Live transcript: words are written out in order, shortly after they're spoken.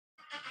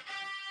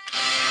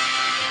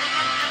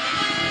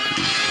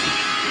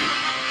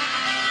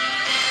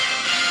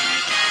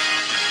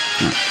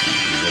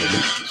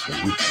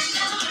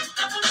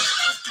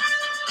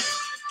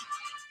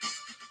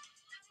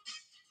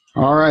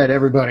All right,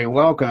 everybody,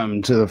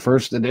 welcome to the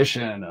first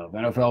edition of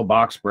NFL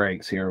Box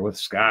Breaks here with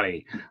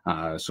Scotty.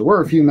 So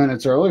we're a few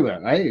minutes early,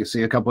 but I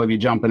see a couple of you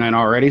jumping in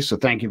already, so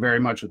thank you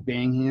very much for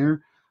being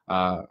here.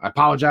 I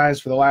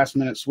apologize for the last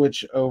minute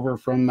switch over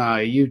from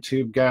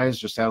YouTube, guys.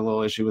 Just had a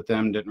little issue with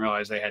them. Didn't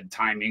realize they had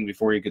timing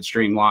before you could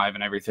stream live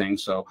and everything,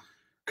 so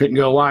couldn't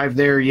go live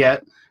there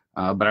yet.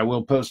 But I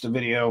will post a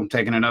video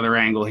taking another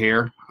angle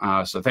here.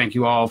 So thank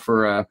you all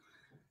for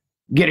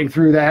getting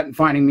through that and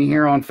finding me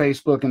here on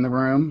Facebook in the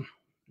room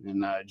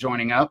and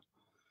joining up.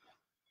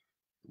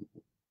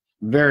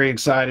 Very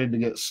excited to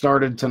get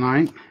started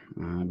tonight.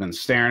 I've been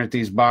staring at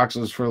these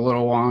boxes for a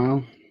little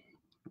while.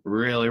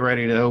 Really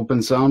ready to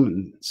open some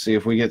and see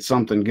if we get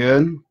something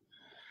good.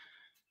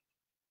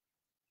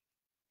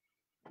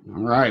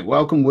 All right,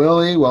 welcome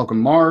Willie,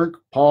 welcome Mark,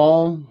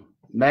 Paul,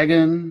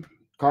 Megan,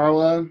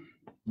 Carla,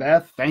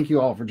 Beth. Thank you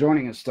all for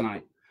joining us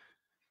tonight.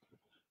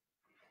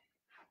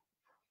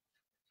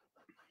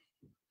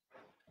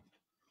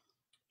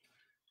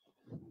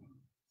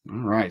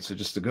 All right, so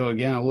just to go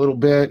again a little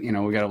bit, we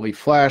got Elite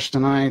Flash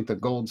tonight, the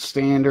Gold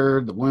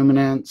Standard, the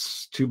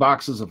Luminance, 2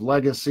 boxes of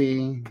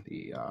Legacy,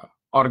 the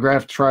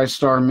autographed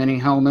TriStar mini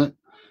helmet.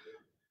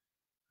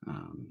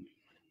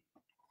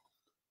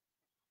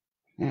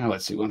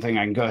 Let's see, one thing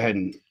I can go ahead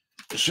and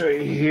show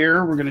you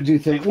here. We're going to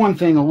do one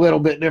thing a little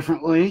bit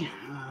differently.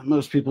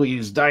 Most people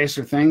use dice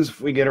or things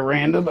if we get a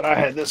random, but I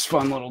had this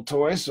fun little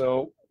toy,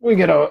 so we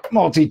get a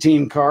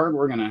multi-team card.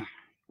 We're gonna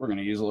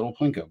use a little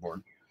Plinko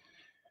board.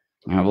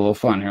 Have a little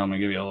fun here. Let me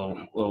give you a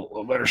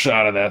little better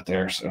shot of that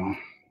there. So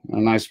a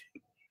nice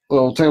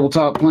little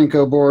tabletop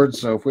Plinko board.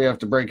 So if we have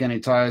to break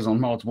any ties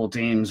on multiple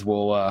teams,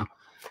 we'll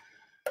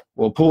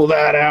pull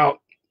that out,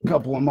 a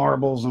couple of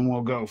marbles, and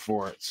we'll go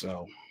for it.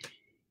 So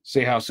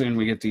see how soon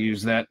we get to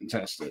use that and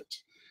test it.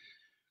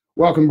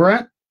 Welcome,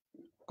 Brett.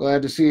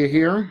 Glad to see you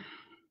here.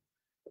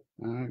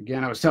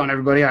 Again, I was telling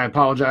everybody I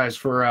apologize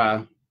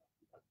for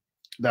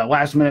the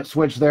last minute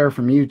switch there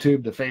from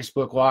YouTube to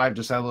Facebook Live.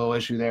 Just had a little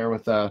issue there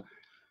with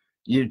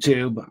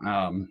YouTube.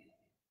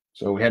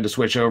 So we had to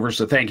switch over.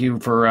 So thank you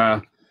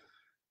for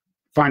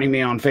finding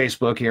me on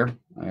Facebook here.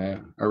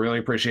 I really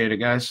appreciate it,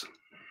 guys.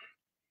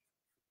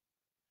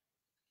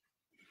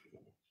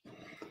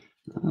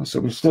 So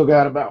we still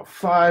got about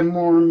 5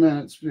 more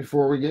minutes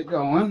before we get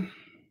going.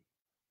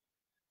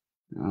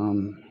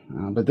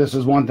 But this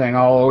is one thing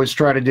I'll always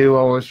try to do. I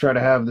always try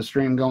to have the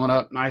stream going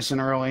up nice and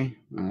early.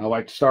 I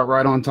like to start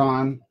right on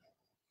time.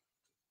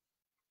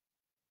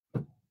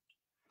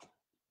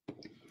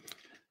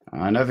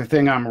 Another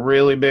thing I'm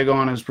really big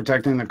on is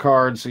protecting the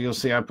cards. So you'll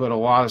see I put a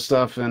lot of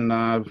stuff in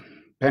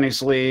penny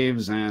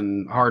sleeves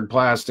and hard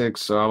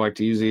plastics. So I like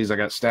to use these. I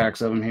got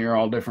stacks of them here,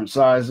 all different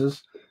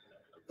sizes.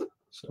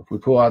 So if we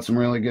pull out some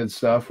really good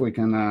stuff, we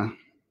can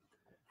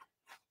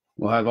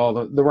we'll have all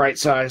the right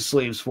size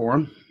sleeves for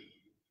them.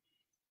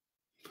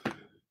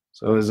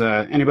 So is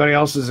anybody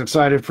else as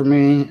excited for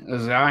me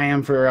as I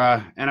am for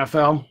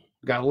NFL?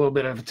 Got a little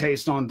bit of a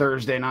taste on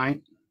Thursday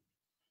night.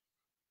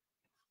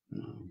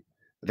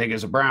 I think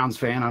as a Browns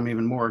fan, I'm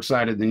even more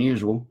excited than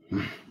usual.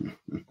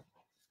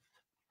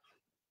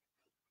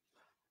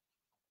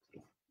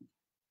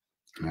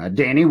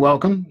 Danny,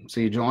 welcome.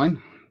 See you join.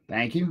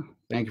 Thank you.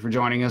 Thank you for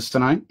joining us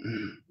tonight.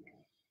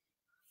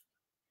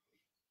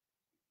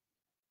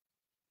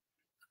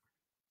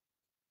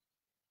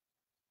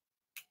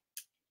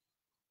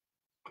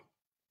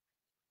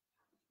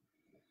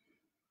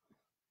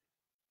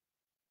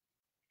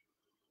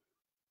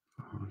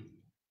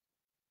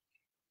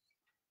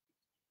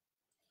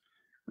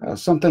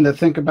 Something to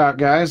think about,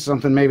 guys,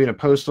 something maybe to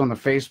post on the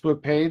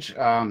Facebook page.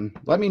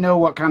 Let me know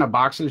what kind of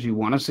boxes you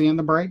want to see in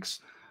the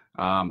breaks.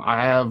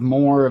 I have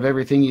more of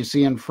everything you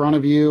see in front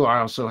of you. I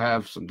also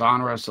have some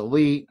Donruss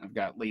Elite. I've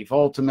got Leaf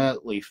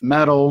Ultimate, Leaf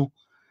Metal.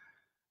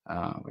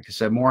 Like I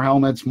said, more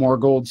helmets, more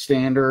Gold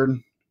Standard.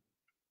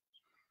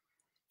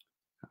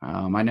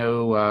 I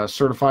know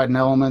Certified and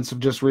Elements have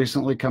just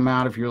recently come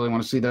out. If you really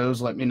want to see those,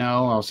 let me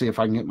know. I'll see if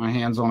I can get my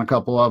hands on a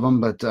couple of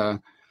them. But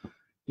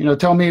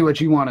tell me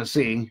what you want to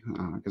see,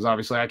 because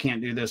obviously I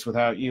can't do this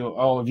without you,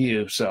 all of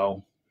you.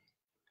 So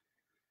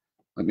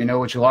let me know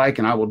what you like,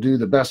 and I will do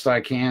the best I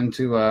can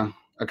to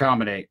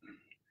accommodate.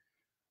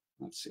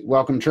 Let's see.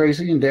 Welcome,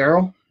 Tracy and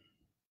Daryl.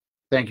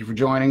 Thank you for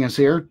joining us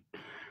here.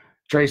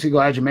 Tracy,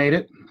 glad you made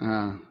it.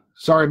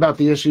 Sorry about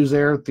the issues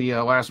there at the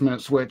last-minute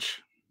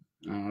switch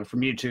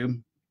from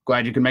YouTube.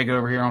 Glad you can make it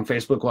over here on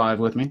Facebook Live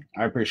with me.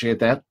 I appreciate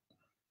that.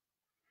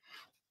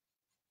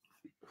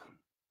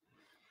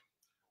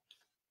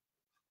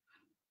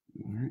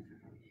 All right.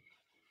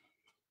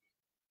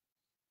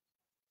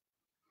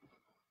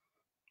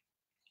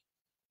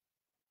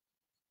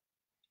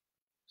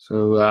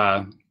 So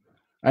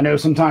I know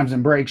sometimes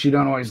in breaks you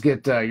don't always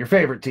get your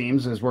favorite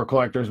teams. As we're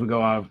collectors, we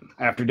go out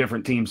after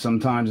different teams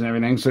sometimes and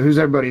everything. So who's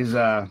everybody's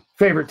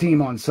favorite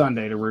team on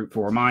Sunday to root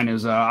for? Mine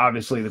is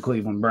obviously the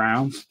Cleveland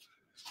Browns.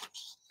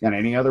 Got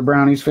any other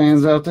Brownies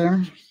fans out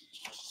there?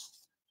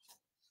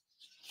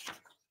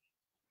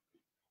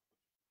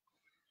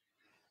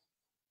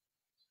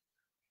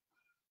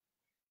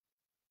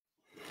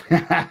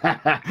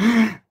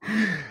 I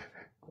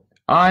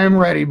am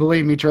ready.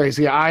 Believe me,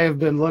 Tracy. I have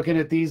been looking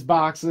at these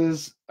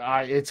boxes.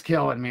 It's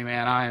killing me,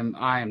 man.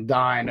 I am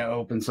dying to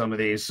open some of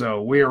these.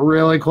 So we are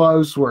really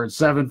close. We're at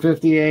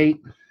 7:58.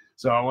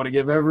 So I want to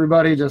give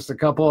everybody just a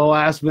couple of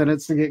last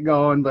minutes to get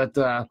going. But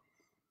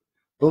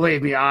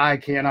believe me, I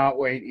cannot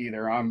wait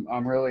either.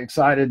 I'm really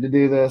excited to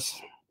do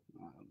this.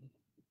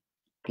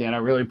 Again, I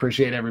really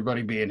appreciate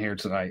everybody being here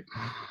tonight.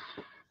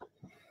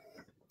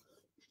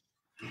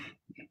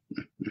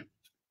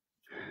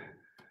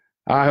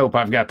 I hope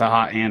I've got the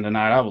hot hand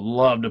tonight. I would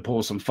love to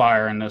pull some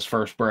fire in this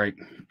first break.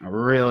 I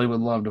really would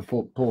love to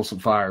pull some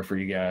fire for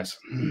you guys.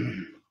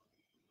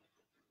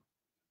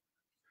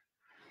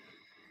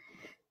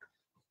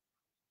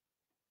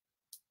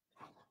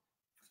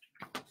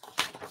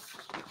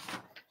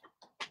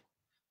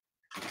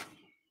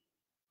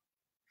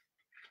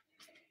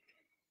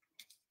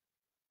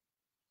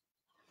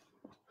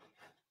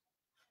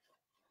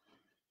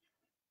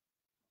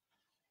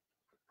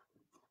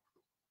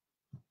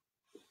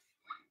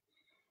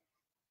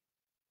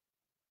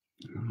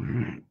 All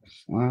right,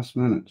 last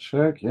minute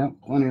check. Yep,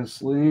 plenty of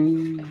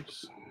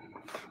sleeves.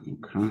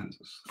 Okay,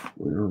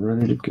 we're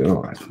ready to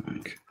go, I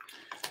think.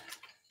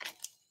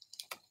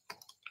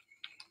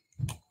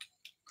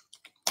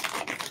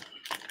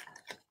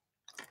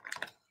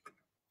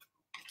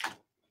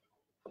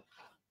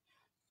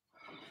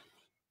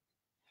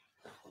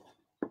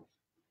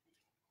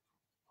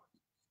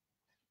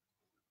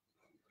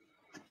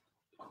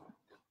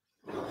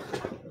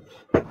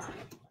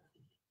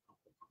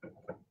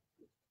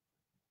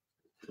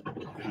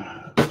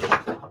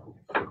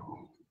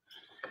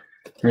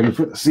 Ready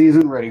for the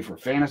season, ready for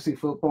fantasy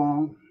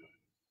football.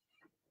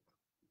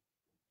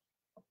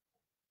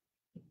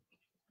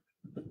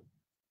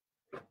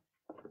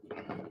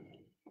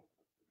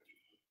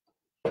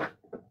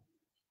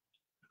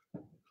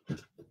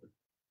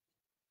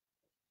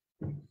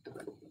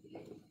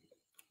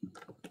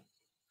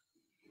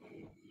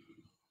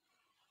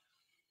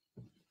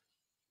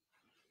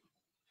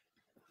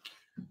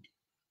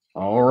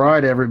 All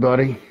right,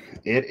 everybody.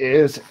 It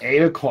is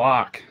 8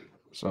 o'clock.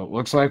 So it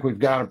looks like we've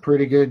got a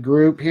pretty good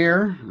group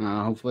here.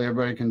 Hopefully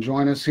everybody can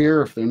join us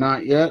here. If they're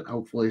not yet,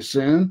 hopefully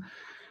soon.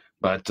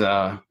 But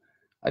I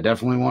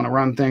definitely want to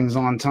run things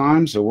on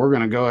time. So we're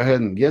going to go ahead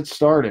and get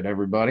started,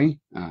 everybody.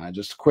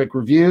 Just a quick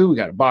review. We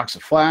got a box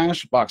of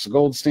Flash, a box of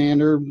Gold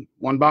Standard,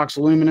 1 box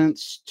of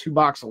Luminance, 2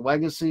 box of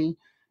Legacy,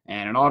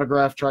 and an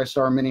autographed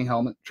TriStar Mini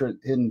Helmet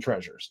Hidden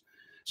Treasures.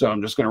 So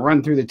I'm just going to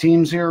run through the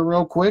teams here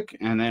real quick,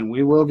 and then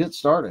we will get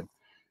started.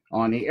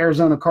 On the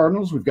Arizona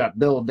Cardinals, we've got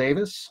Bill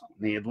Davis. On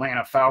the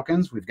Atlanta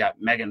Falcons, we've got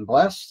Megan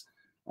Bless.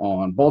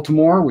 On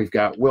Baltimore, we've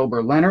got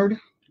Wilbur Leonard.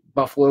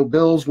 Buffalo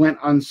Bills went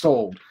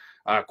unsold.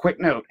 Quick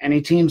note,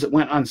 any teams that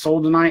went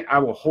unsold tonight, I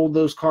will hold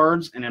those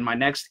cards, and in my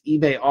next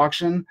eBay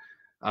auction,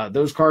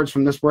 those cards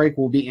from this break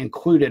will be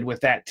included with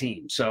that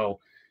team. So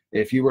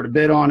if you were to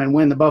bid on and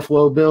win the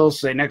Buffalo Bills,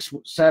 say next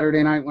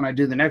Saturday night when I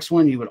do the next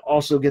one, you would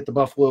also get the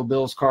Buffalo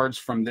Bills cards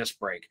from this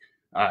break.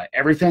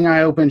 Everything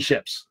I open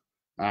ships.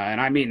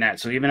 And I mean that.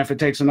 So even if it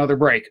takes another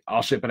break,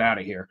 I'll ship it out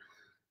of here.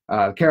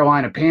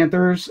 Carolina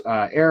Panthers,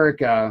 Eric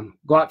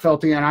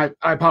Glotfelty, and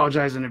I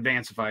apologize in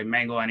advance if I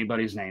mangle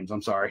anybody's names.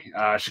 I'm sorry.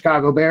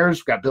 Chicago Bears,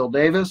 we've got Bill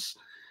Davis.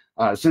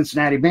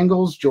 Cincinnati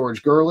Bengals,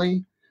 George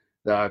Gurley.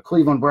 The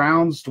Cleveland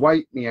Browns,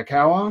 Dwight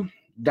Miyakawa.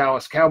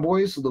 Dallas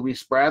Cowboys,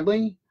 Luis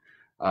Bradley.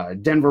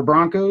 Denver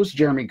Broncos,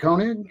 Jeremy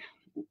Koenig.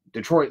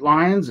 Detroit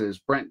Lions is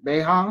Brent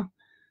Beha.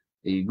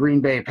 The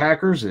Green Bay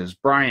Packers is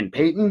Brian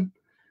Payton.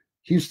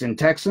 Houston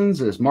Texans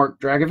is Mark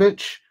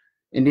Dragovich.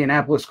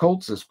 Indianapolis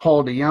Colts is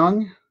Paul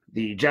DeYoung.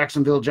 The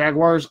Jacksonville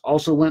Jaguars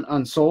also went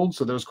unsold,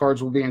 so those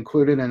cards will be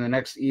included in the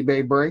next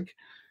eBay break.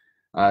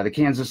 The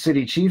Kansas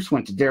City Chiefs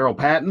went to Daryl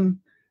Patton.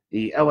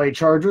 The LA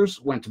Chargers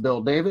went to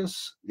Bill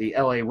Davis. The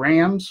LA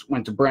Rams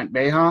went to Brent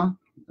Beha.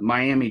 The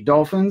Miami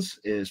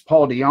Dolphins is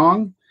Paul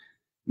DeYoung.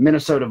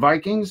 Minnesota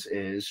Vikings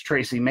is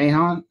Tracy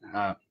Mahone.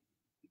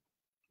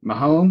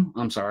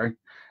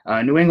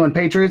 New England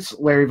Patriots,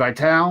 Larry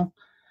Vital.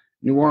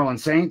 New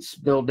Orleans Saints,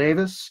 Bill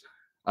Davis.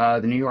 The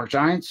New York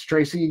Giants,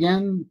 Tracy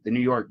again. The New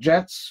York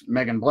Jets,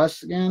 Megan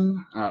Bless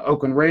again.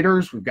 Oakland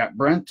Raiders, we've got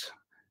Brent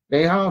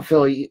Beha.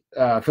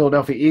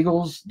 Philadelphia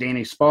Eagles,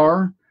 Danny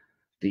Spar.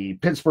 The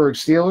Pittsburgh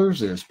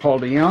Steelers is Paul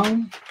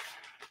DeYoung.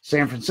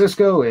 San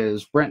Francisco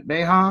is Brent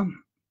Beha.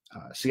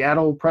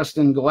 Seattle,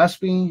 Preston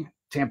Gillespie.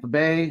 Tampa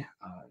Bay,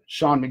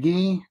 Sean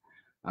McGee.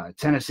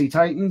 Tennessee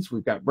Titans,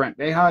 we've got Brent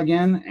Beha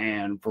again.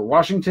 And for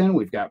Washington,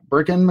 we've got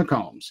Bricken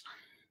McCombs.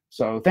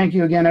 So thank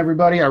you again,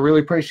 everybody. I really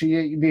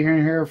appreciate you being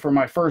here for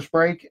my first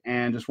break.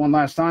 And just one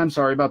last time,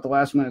 sorry about the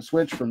last minute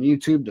switch from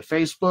YouTube to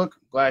Facebook.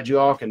 Glad you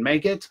all can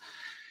make it.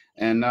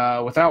 And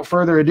without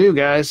further ado,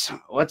 guys,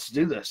 let's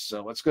do this.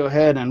 So let's go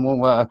ahead and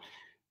we'll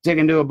dig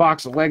into a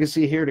box of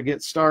Legacy here to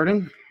get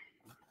started.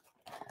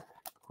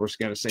 Of course,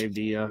 got to save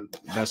the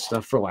best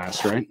stuff for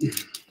last, right?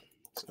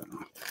 So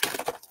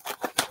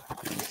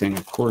everything,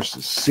 of course,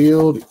 is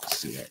sealed. You can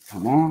see that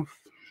come off.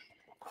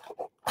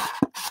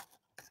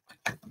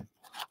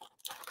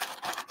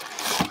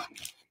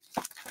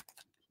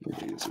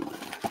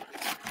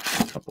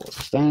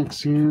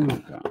 stacks here.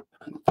 I've got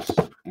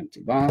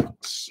empty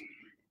box.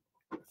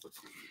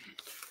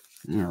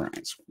 All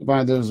right, so we'll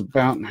divide those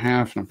about in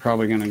half, and I'm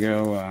probably going to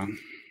go,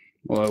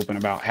 we'll open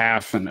about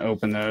half and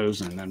open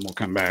those, and then we'll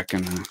come back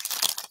and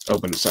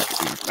open the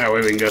second half. That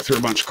way we can go through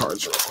a bunch of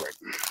cards real quick.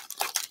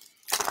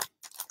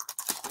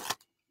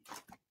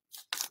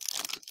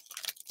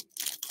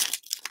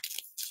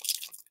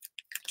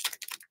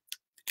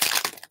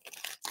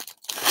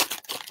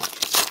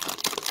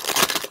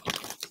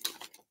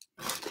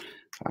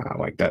 I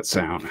like that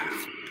sound.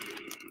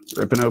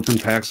 Ripping open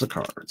packs of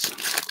cards.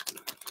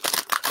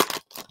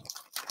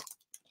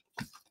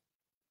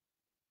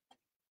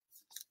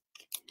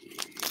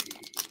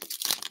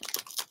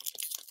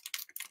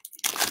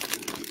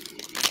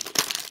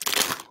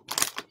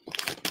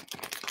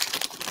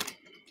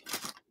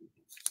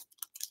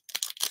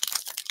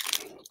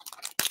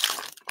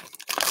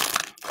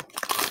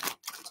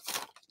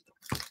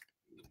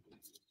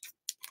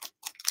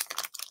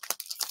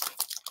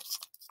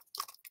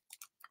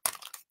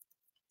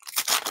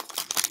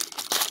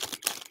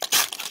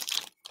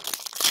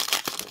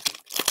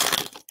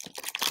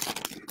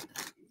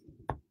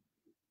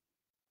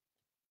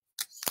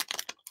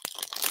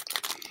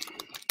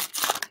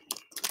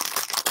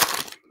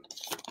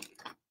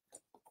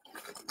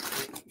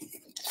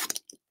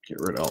 Get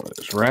rid of all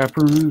those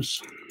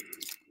wrappers.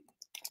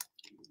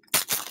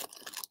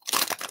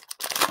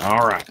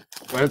 All right,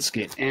 let's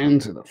get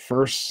into the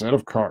first set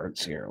of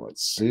cards here.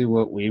 Let's see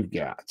what we've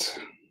got.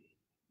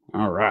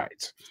 All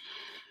right.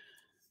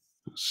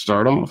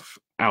 Start off,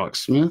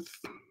 Alex Smith,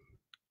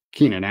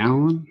 Keenan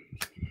Allen,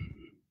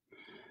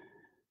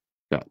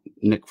 got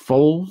Nick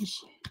Foles,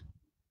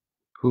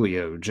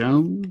 Julio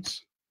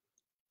Jones,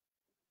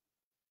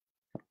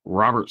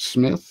 Robert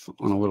Smith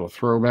on a little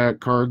throwback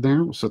card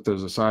there. We'll set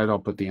those aside. I'll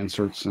put the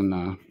inserts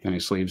in any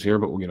sleeves here,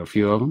 but we'll get a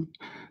few of them.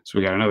 So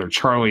we got another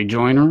Charlie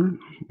Joyner.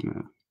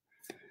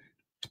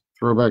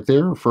 Throwback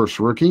there, first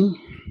rookie.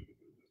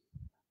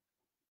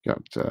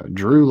 Got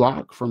Drew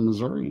Lock from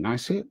Missouri.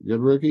 Nice hit.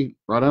 Good rookie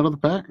right out of the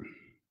pack.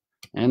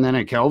 And then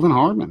a Kelvin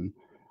Harmon.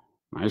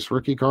 Nice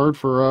rookie card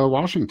for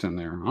Washington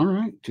there. All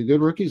right, two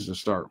good rookies to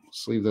start. We'll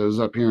sleeve those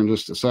up here in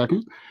just a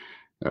second.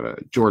 Got a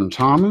Jordan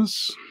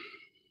Thomas.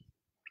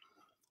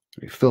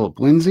 Philip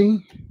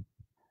Lindsay,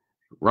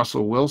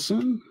 Russell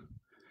Wilson.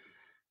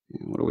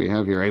 And what do we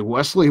have here? A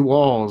Wesley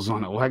Walls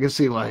on a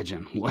legacy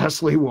legend.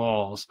 Wesley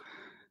Walls.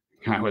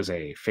 I was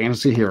a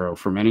fantasy hero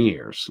for many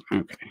years.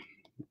 Okay.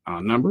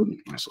 Numbered.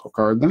 Nice little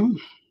card, though.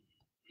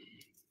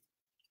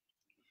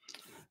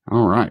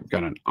 All right.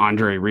 Got an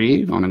Andre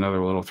Reed on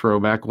another little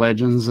throwback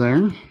legends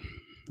there.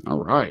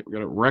 All right. We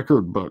got a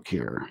record book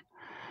here.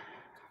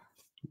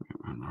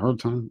 I'm having a hard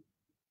time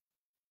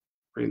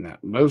reading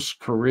that. Most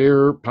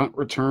career punt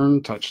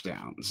return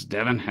touchdowns.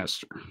 Devin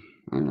Hester.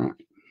 All right.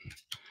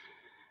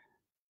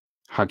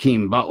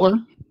 Hakeem Butler.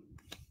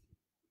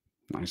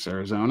 Nice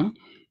Arizona.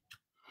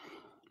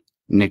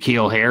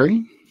 N'Keal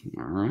Harry.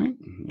 All right.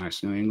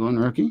 Nice New England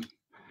rookie.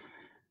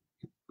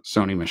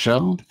 Sony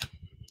Michel.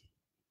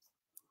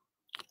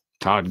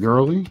 Todd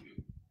Gurley.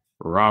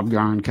 Rob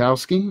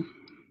Gronkowski.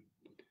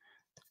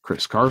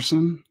 Chris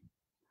Carson.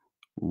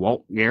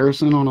 Walt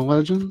Garrison on a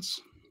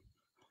Legends.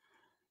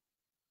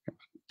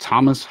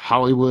 Thomas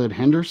Hollywood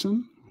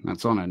Henderson.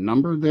 That's on a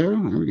number there.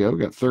 There we go. We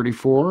got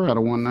 34 out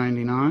of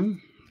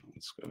 199.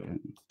 Let's go ahead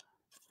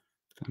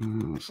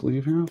and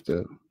sleeve here. I'll have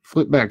to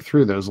flip back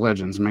through those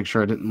legends, make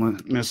sure I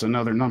didn't miss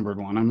another numbered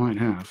one. I might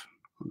have.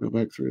 I'll go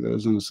back through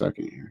those in a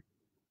second here.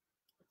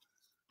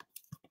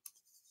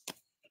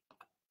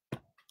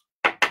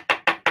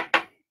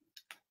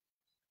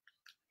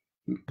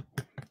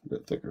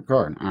 Bit thicker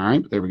card. All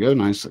right, there we go.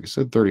 Nice. Like I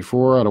said,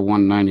 34 out of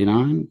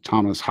 199.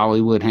 Thomas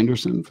Hollywood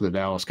Henderson for the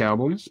Dallas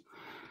Cowboys.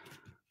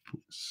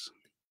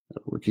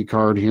 Rookie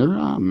card here.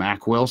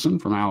 Mac Wilson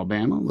from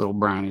Alabama. Little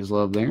Brownies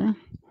love there.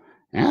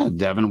 And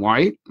Devin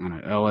White on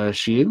an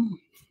LSU.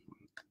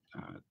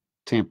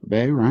 Tampa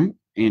Bay, right?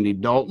 Andy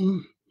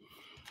Dalton.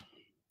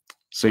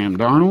 Sam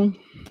Darnold.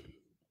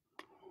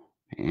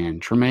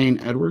 And Tremaine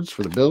Edwards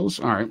for the Bills.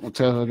 All right, we'll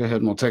go ahead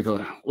and we'll take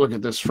a look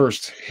at this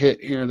first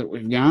hit here that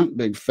we've got.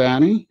 Big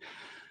Fatty.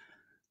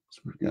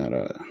 So we've got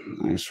a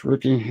nice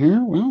rookie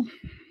here. Well,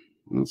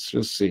 let's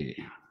just see.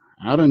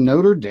 Out of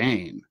Notre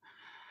Dame,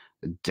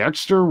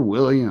 Dexter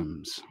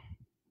Williams.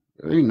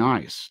 Very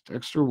nice.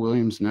 Dexter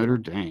Williams, Notre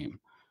Dame.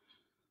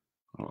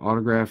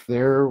 Autograph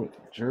there with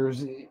the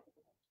jersey.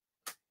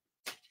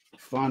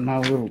 Find my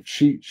little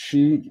cheat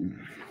sheet.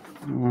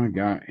 What do I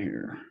got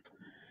here?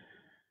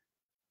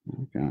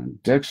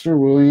 Got Dexter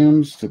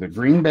Williams to the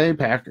Green Bay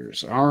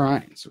Packers. All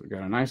right, so we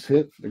got a nice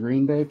hit for the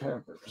Green Bay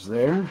Packers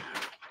there,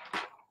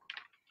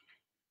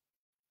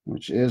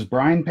 which is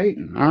Brian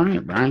Payton. All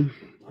right, Brian,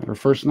 our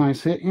first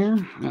nice hit here.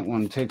 That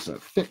one takes a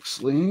thick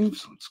sleeve,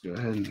 so let's go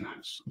ahead and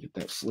get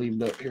that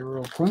sleeved up here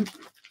real quick.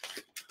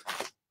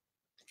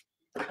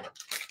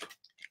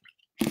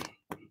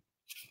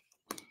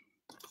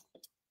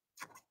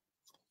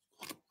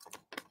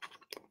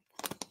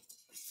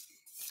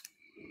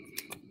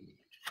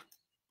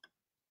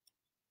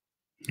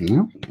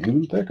 Yep,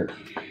 even thicker.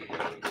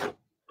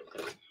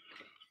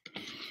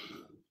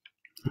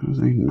 That was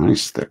a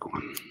nice thick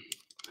one.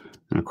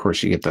 And of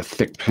course, you get the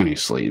thick penny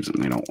sleeves,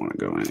 and they don't want to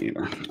go in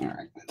either. All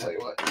right, I'll tell you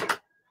what.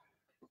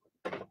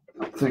 I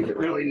don't think it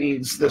really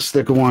needs this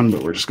thick one,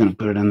 but we're just going to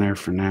put it in there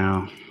for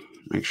now.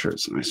 Make sure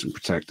it's nice and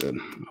protected.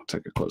 I'll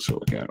take a closer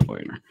look at it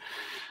later.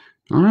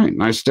 All right,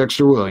 nice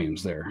Dexter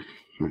Williams there.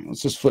 All right,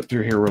 let's just flip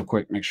through here real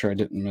quick. Make sure I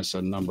didn't miss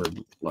a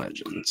numbered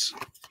Legends.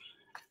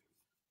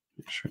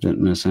 Make sure I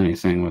didn't miss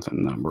anything with a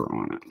number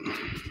on it.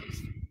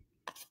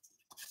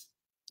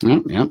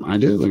 Yep, I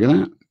did. Look at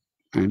that.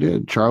 I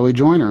did. Charlie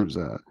Joyner was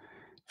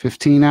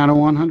 15 out of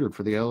 100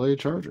 for the LA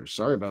Chargers.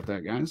 Sorry about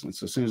that, guys. And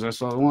so as soon as I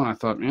saw the one, I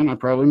thought, man, I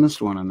probably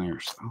missed one in there.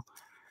 So,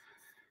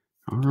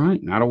 all right,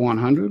 out of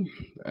 100,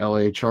 the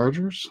LA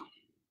Chargers.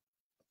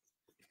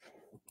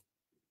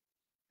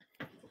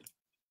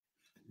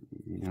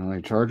 The LA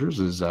Chargers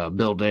is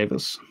Bill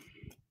Davis.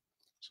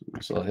 So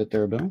nice little hit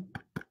there, Bill.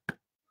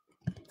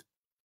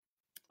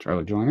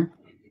 Charlie Joyner.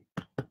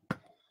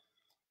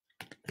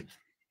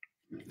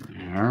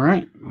 All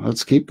right,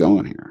 let's keep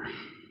going here.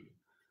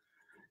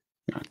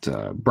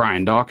 Got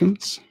Brian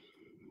Dawkins.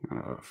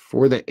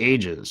 For the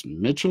ages,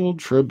 Mitchell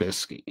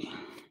Trubisky. Too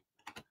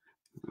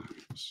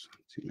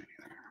many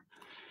there.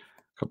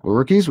 A couple of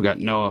rookies. We got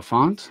Noah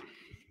Fant,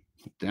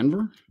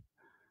 Denver.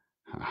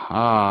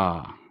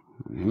 Aha.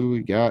 Who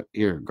we got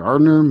here?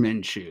 Gardner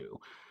Minshew.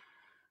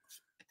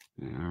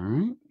 All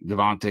right.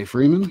 Devontae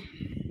Freeman.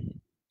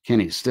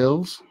 Kenny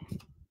Stills.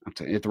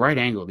 At the right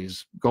angle,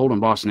 these Golden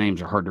Boss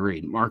names are hard to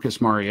read.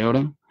 Marcus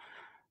Mariota.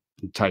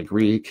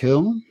 Tyreek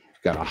Hill.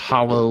 Got a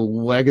hollow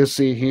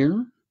legacy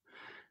here.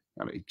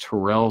 Got a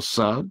Terrell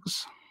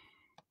Suggs.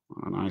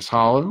 A nice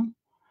hollow.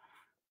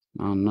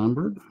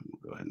 Non-numbered.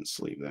 We'll go ahead and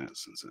sleeve that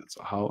since it's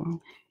a hollow.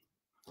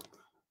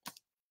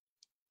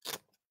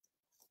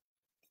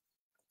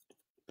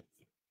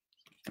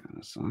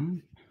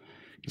 Like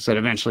I said,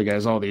 eventually,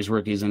 guys, all these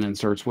rookies and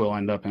inserts will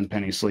end up in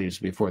penny sleeves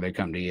before they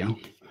come to you.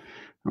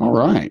 All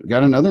right, we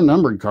got another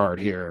numbered card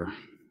here.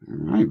 All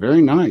right,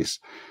 very nice.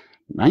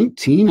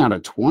 19 out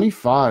of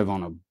 25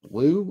 on a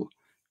blue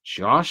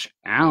Josh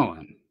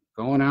Allen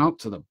going out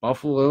to the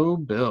Buffalo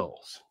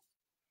Bills.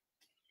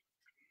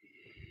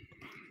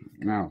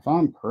 Now, if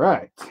I'm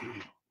correct,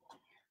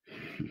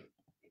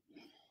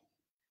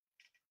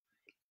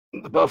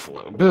 the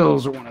Buffalo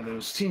Bills are one of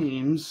those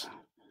teams.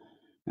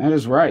 That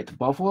is right. The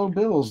Buffalo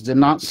Bills did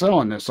not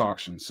sell in this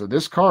auction. So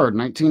this card,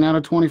 19 out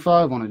of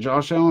 25 on a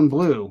Josh Allen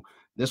blue,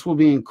 this will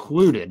be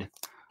included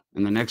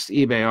in the next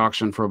eBay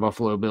auction for a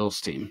Buffalo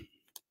Bills team.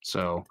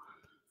 So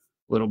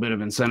a little bit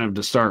of incentive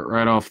to start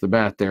right off the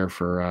bat there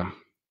for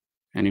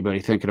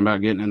anybody thinking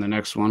about getting in the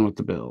next one with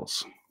the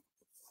Bills.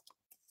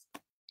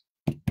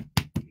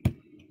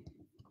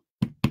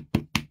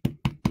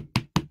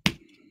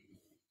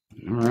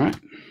 All right.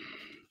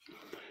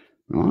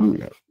 Well, we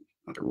got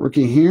another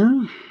rookie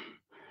here.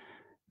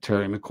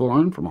 Terry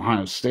McLaurin from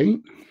Ohio State.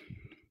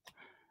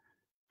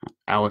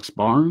 Alex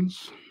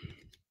Barnes.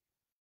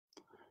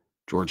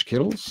 George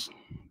Kittles.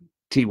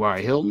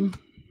 T.Y. Hilton.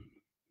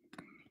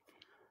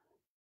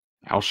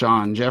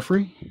 Alshon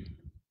Jeffrey.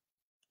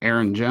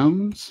 Aaron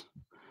Jones.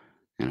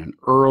 And an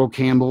Earl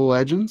Campbell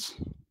Legends.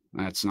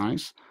 That's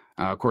nice.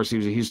 Of course, he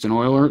was a Houston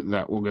Oiler.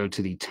 That will go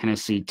to the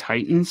Tennessee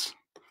Titans.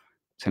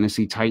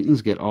 Tennessee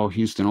Titans get all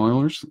Houston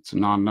Oilers. It's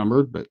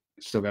non-numbered, but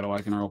still got to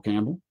like an Earl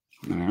Campbell.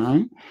 All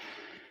right.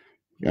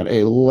 Got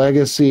a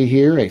legacy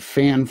here, a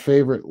fan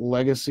favorite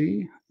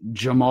legacy.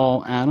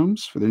 Jamal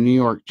Adams for the New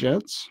York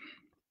Jets.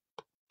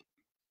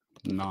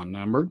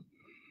 Non-numbered.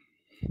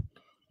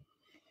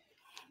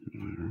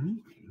 All right.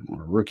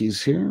 More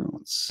rookies here.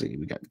 Let's see.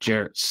 We got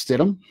Jarrett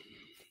Stidham.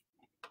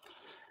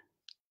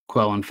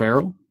 Quellen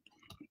Farrell.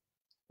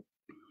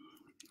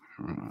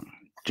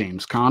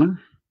 James Conner.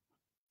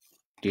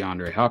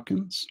 DeAndre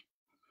Hopkins.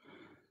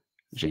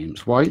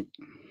 James White.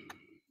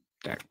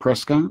 Dak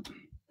Prescott.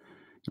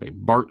 A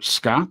Bart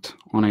Scott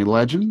on a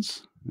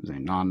Legends is a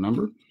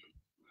non-numbered.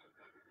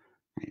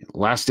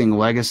 Lasting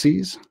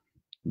Legacies,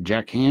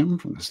 Jack Ham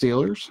from the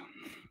Steelers.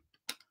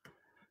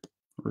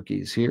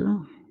 Rookies here.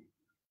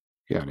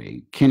 Got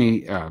a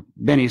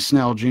Benny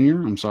Snell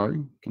Jr.,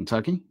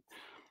 Kentucky.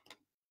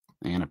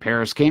 And a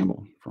Paris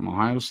Campbell from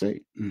Ohio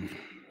State.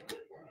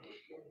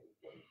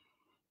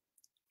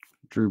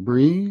 Drew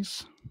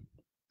Brees,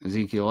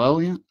 Ezekiel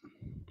Elliott,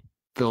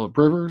 Phillip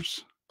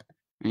Rivers,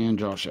 and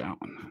Josh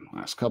Allen.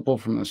 Last couple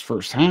from this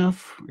first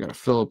half. We got a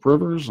Phillip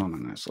Rivers on a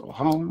nice little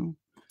hollow.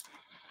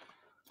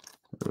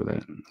 Throw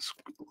that in this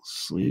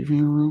sleeve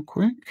here real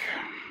quick.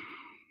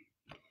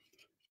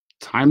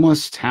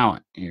 Timeless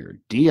talent here.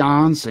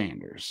 Deion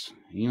Sanders.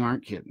 You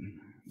aren't kidding.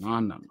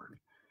 Non-numbered.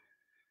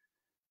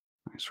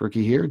 Nice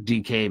rookie here.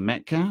 DK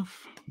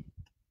Metcalf.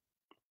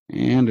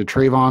 And a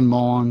Trayvon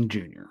Mullen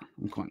Jr.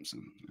 from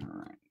Clemson. All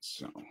right.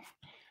 So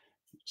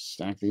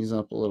stack these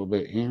up a little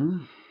bit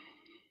here.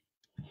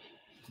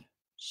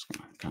 Just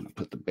going to kind of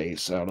put the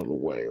base out of the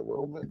way a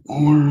little bit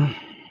more.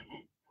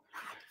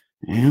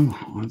 And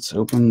let's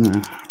open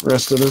the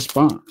rest of this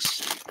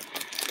box.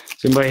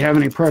 Does anybody have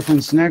any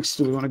preference next?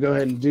 Do we want to go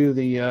ahead and do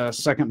the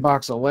second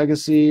box of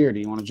Legacy, or do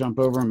you want to jump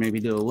over and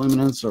maybe do a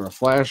Luminance or a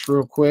Flash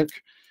real quick?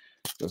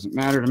 Doesn't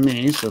matter to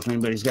me, so if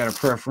anybody's got a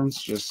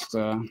preference, just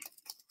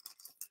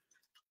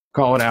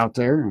call it out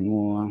there,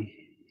 and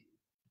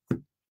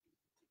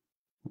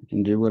we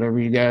can do whatever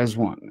you guys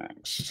want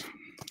next.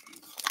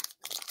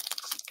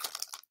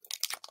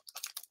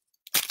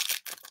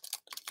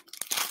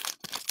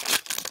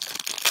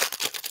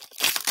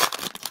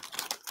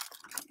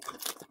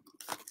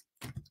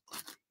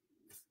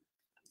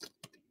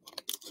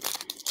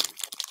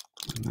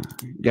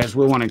 You guys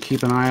will want to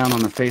keep an eye out on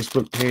the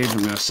Facebook page. I'm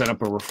going to set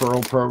up a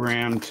referral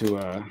program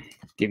to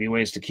give you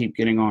ways to keep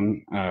getting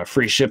on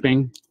free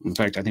shipping. In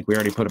fact, I think we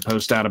already put a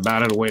post out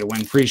about it, a way to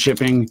win free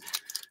shipping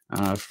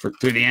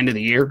through the end of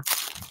the year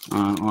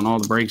on all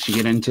the breaks you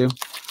get into.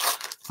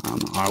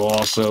 I will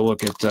also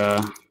look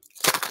at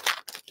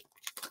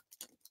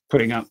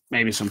putting up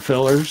maybe some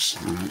fillers,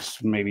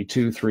 maybe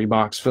 2-3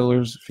 box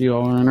fillers if you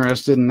all are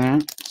interested in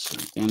that. So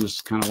again,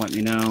 just kind of let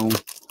me know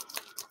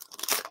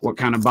what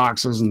kind of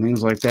boxes and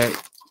things like that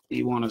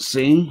you want to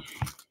see,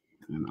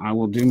 and I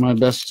will do my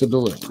best to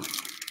deliver.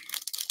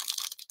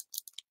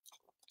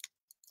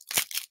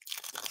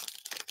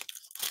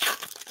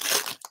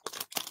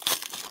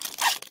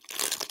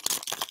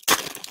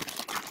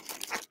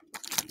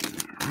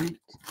 All right,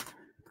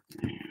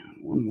 and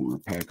one more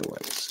pack of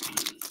Legacy.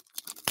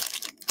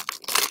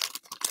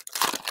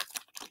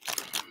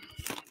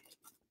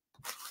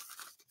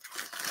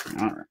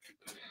 All right.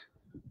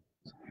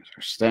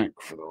 Stack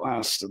for the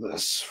last of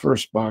this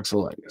first box of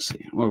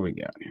Legacy. What do we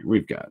got here?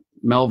 We've got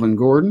Melvin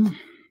Gordon,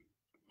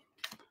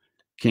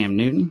 Cam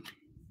Newton,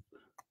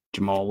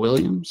 Jamal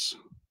Williams,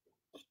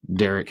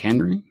 Derrick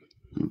Henry.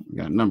 We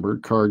got a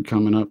numbered card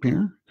coming up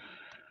here. I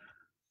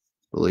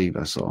believe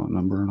I saw a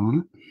number on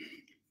it.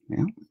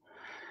 Yeah.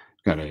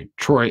 Got a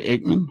Troy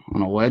Aikman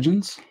on a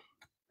Legends.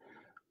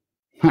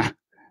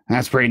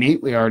 That's pretty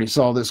neat. We already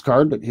saw this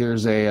card, but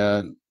here's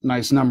a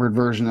nice numbered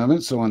version of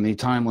it. So on the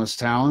Timeless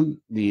Talent,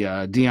 the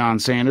Deion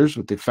Sanders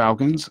with the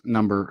Falcons,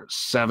 number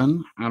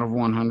 7 out of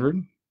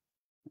 100.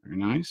 Very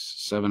nice.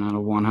 7 out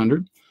of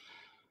 100.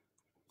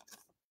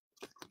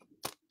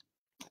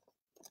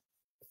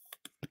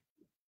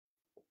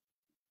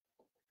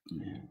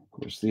 And of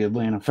course, the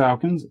Atlanta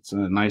Falcons. It's a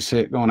nice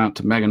hit going out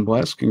to Megan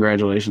Bless.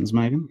 Congratulations,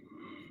 Megan.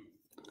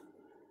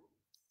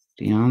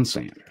 Deion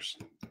Sanders.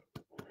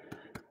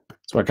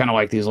 So I kind of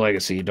like these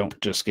Legacy. You don't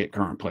just get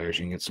current players.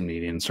 You can get some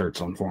neat inserts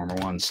on former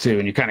ones, too.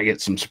 And you kind of get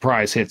some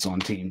surprise hits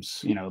on teams.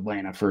 You know,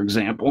 Atlanta, for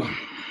example.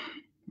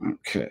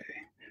 Okay.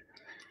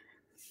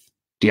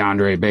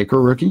 DeAndre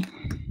Baker, rookie.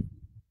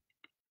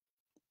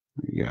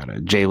 You got a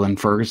Jalen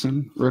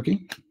Ferguson,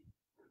 rookie.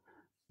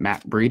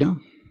 Matt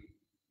Breida.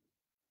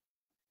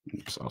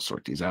 Oops, I'll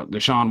sort these out.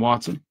 Deshaun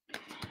Watson.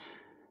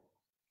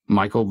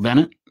 Michael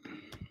Bennett.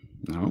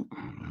 No.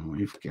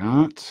 We've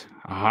got,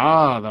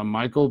 the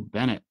Michael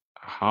Bennett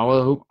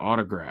hollow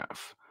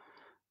autograph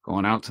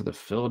going out to the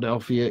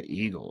Philadelphia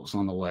Eagles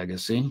on the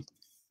Legacy.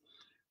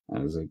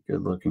 That is a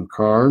good looking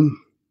card.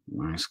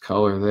 Nice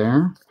color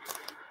there.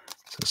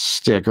 It's a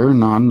sticker,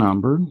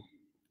 non-numbered.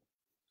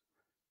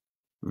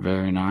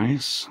 Very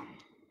nice.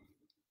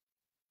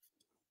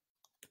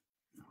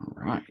 All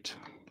right.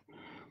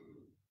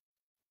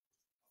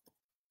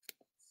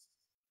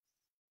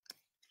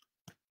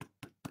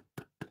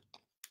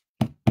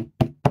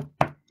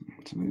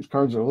 Some of these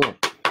cards are a little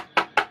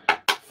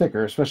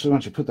thicker, especially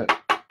once you put that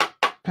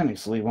penny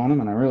sleeve on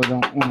them, and I really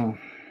don't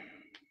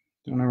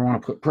ever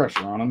want to put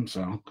pressure on them,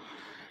 so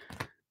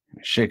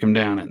shake them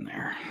down in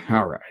there.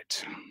 All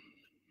right.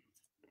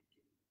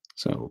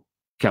 So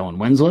Kellen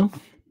Winslow,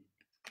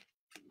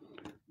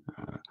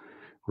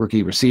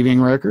 rookie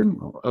receiving record,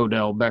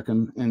 Odell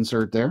Beckham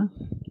insert there.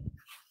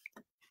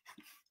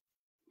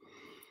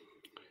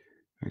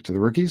 Back to the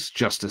rookies,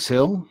 Justice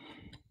Hill,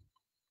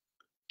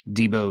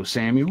 Deebo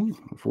Samuel,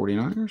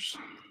 49ers.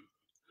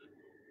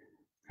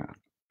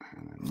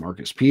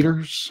 Marcus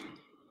Peters,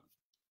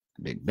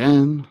 Big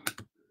Ben,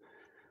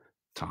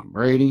 Tom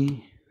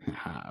Brady,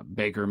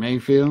 Baker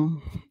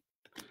Mayfield.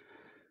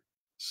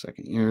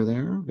 Second year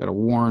there. Got a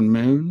Warren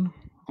Moon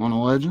on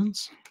a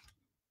Legends.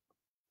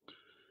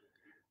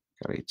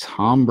 Got a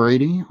Tom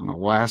Brady on a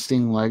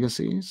Lasting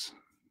Legacies.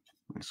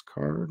 Nice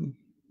card.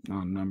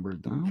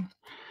 Non-numbered though.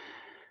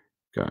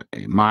 Got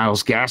a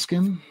Myles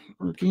Gaskin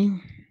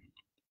rookie.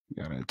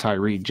 Got a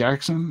Tyree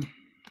Jackson.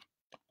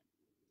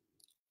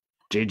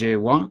 J.J.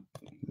 Watt,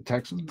 the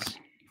Texans.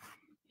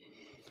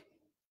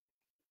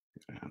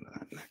 Get down to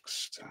that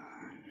next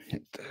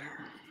hit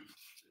there.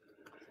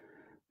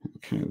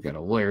 Okay, we've got a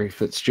Larry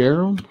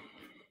Fitzgerald.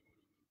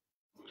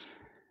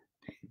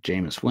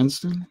 Jameis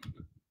Winston.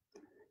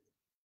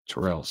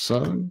 Terrell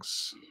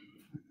Suggs.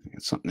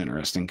 Got something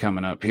interesting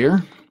coming up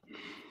here.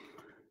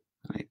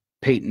 Right,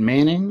 Peyton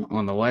Manning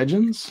on the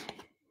Legends.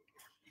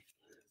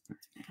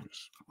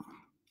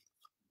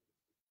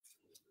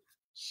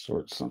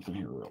 Sort something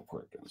here real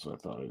quick. So I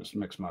thought I just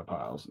mixed my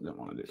piles and didn't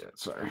want to do that.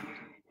 Sorry.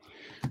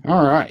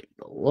 All right.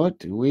 What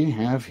do we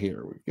have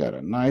here? We've got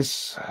a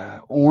nice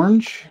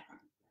orange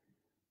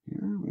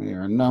They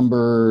are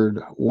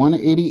numbered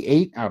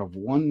 188 out of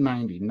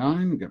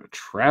 199. We got a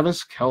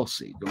Travis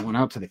Kelce going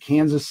out to the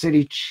Kansas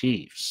City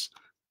Chiefs.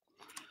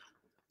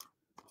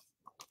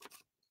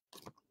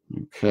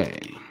 Okay.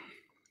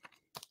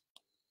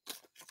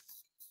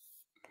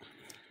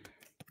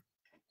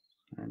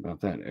 Sorry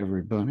about that,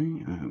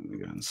 everybody. We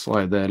got to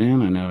slide that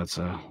in. I know it's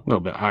a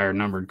little bit higher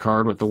numbered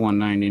card with the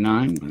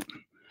 199, but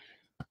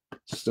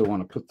still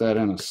want to put that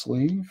in a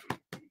sleeve.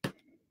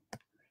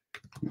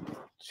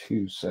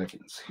 2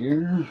 seconds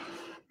here.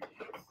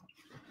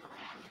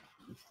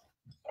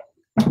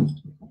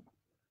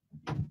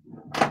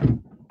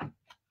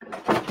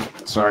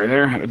 Sorry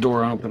there, had a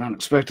door open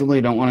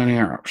unexpectedly. Don't want any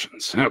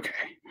interruptions. Okay.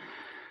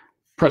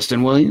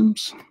 Preston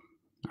Williams.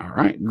 All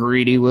right.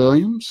 Greedy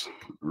Williams,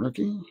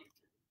 rookie.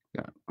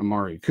 Got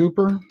Amari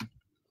Cooper.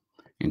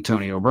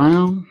 Antonio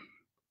Brown.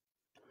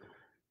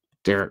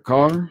 Derek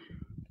Carr.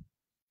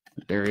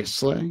 Darius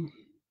Slay.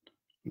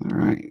 All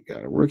right.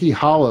 Got a rookie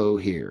hollow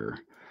here.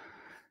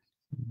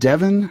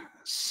 Devin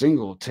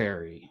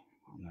Singletary.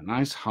 A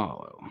nice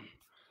hollow.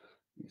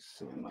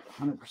 See, I'm not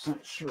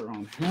 100% sure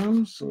on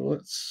him, so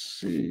let's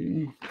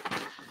see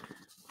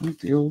what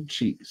the old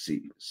cheat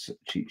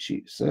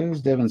sheet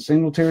says. Devin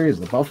Singletary is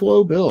the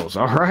Buffalo Bills.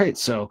 All right,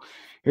 so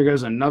here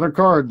goes another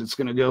card that's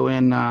going to go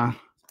in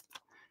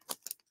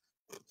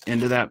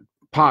into that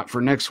pot for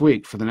next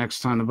week for the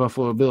next time the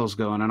Buffalo Bills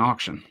go in an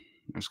auction.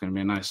 There's going to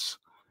be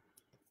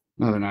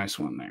another nice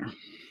one there.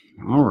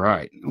 All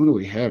right, what do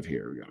we have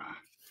here? We got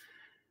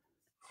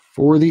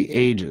For the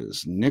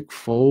Ages, Nick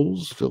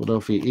Foles,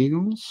 Philadelphia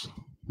Eagles.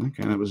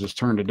 Okay, that was just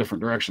turned a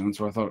different direction,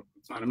 so I thought it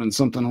might have been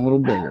something a little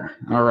bigger.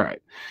 All right.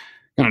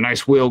 Got a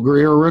nice Will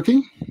Grier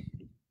rookie.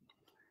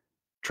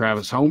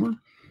 Travis Homer.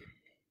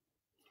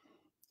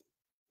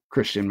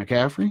 Christian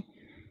McCaffrey.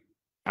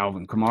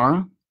 Alvin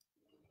Kamara.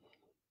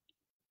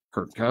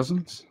 Kirk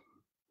Cousins.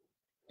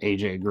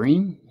 AJ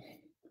Green.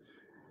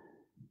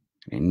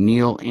 And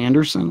Neil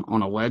Anderson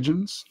on a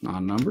Legends,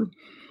 non-numbered.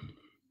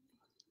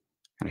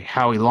 And a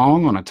Howie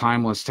Long on a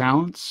Timeless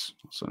Talents,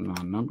 also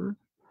non-numbered.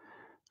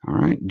 All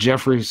right,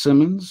 Jeffrey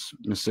Simmons,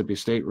 Mississippi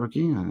State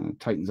rookie,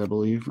 Titans, I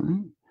believe,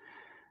 right?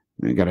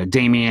 We got a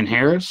Damian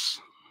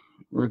Harris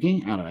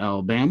rookie out of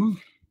Alabama.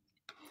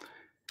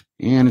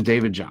 And a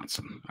David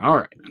Johnson. All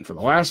right, and for the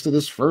last of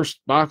this first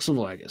box of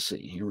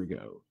Legacy, here we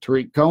go.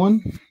 Tariq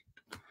Cohen.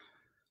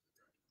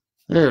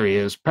 There he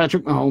is,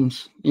 Patrick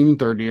Mahomes, even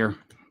third year.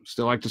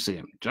 Still like to see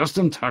him.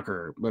 Justin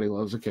Tucker, but he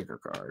loves a kicker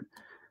card.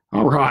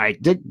 All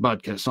right, Dick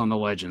Butkus on the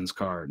Legends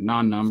card,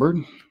 non-numbered.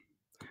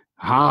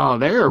 Ah,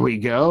 there we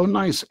go.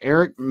 Nice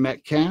Eric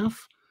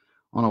Metcalf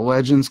on a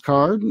Legends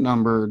card,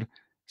 numbered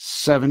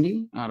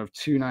 70 out of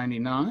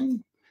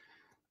 299.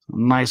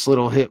 Nice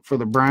little hit for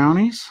the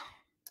Brownies.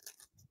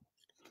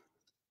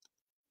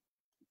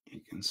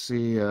 You can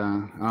see,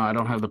 I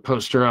don't have the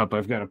poster up.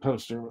 I've got a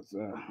poster with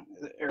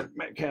Eric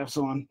Metcalf's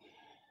on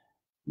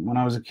when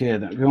I was a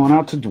kid. Going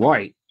out to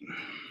Dwight.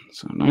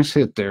 So nice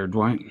hit there,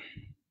 Dwight.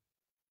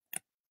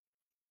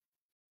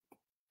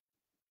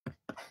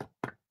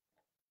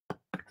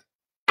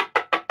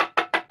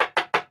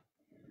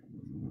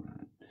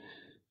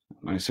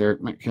 Nice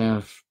Eric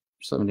Metcalf,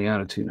 70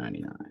 out of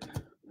 299.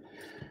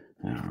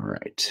 All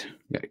right.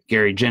 Got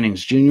Gary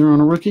Jennings Jr. on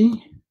a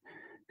rookie.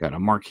 Got a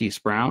Marquise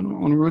Brown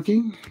on a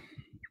rookie.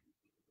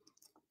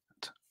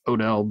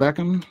 Odell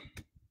Beckham.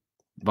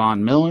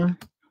 Von Miller.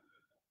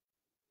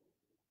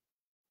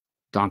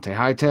 Dante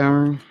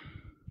Hightower.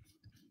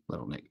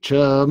 Little Nick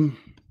Chubb.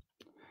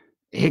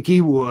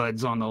 Ickey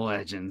Woods on the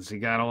Legends. You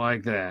gotta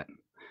like that.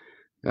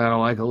 Gotta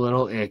like a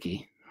little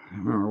Ickey. I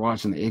remember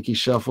watching the Ickey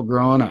Shuffle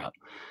growing up.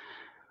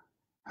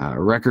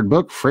 Record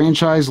book,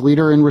 franchise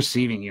leader in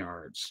receiving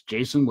yards,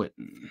 Jason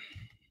Witten.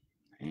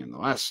 And the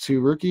last two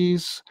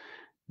rookies,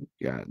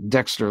 got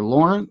Dexter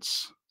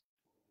Lawrence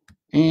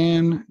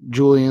and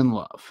Julian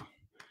Love.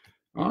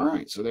 All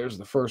right, so there's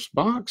the first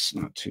box.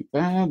 Not too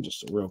bad.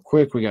 Just a real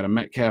quick, we got a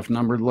Metcalf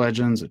numbered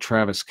Legends, a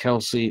Travis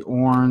Kelce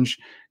orange,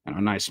 and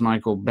a nice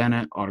Michael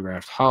Bennett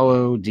autographed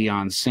hollow,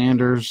 Deion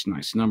Sanders,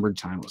 nice numbered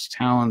Timeless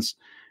Talents,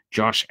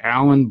 Josh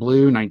Allen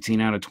blue,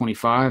 19 out of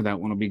 25. That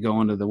one will be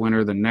going to the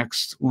winner the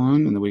next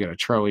one. And then we got a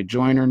Charlie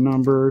Joyner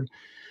numbered.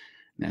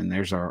 And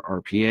there's our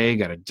RPA.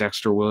 Got a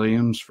Dexter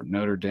Williams for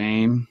Notre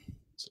Dame.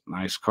 It's a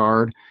nice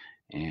card.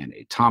 And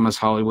a Thomas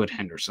Hollywood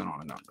Henderson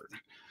on a numbered.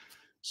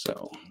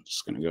 So I'm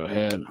just going to go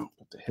ahead and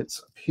put the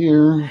hits up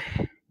here.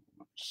 I'm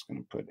just going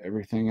to put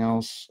everything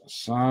else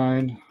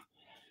aside.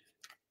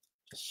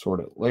 Sort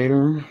it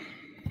later.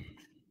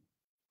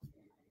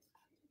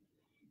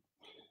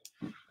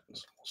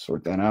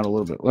 Sort that out a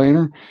little bit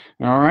later.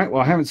 All right.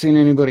 Well, I haven't seen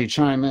anybody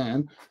chime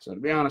in. So to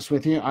be honest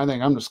with you, I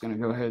think I'm just going to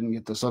go ahead and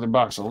get this other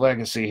box of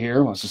Legacy here.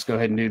 Let's just go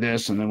ahead and do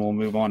this, and then we'll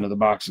move on to the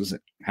boxes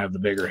that have the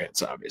bigger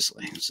hits,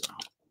 obviously. So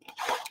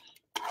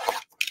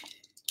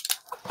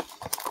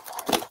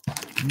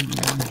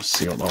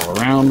sealed all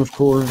around, of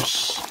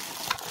course.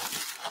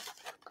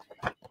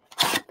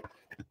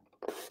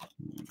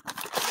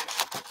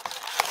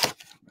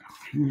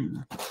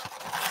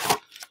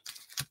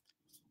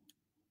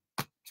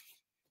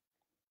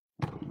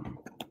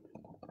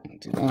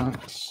 empty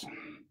box.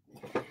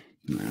 All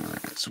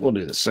right, so we'll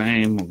do the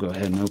same. We'll go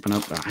ahead and open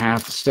up about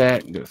half the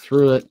stack and go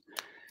through it.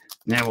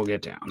 Then we'll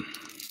get down.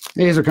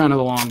 These are kind of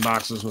the long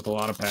boxes with a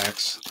lot of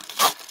packs.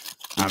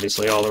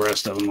 Obviously, all the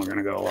rest of them are going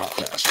to go a lot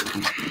faster.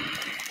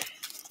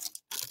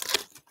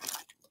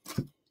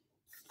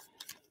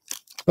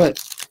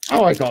 But I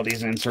like all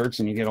these inserts,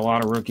 and you get a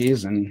lot of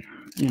rookies, and,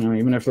 you know,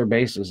 even if they're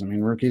bases, I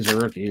mean, rookies are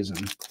rookies,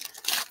 and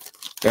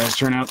guys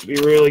turn out to be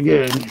really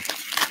good.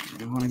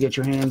 You want to get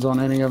your hands on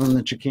any of them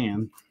that you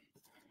can.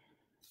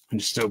 I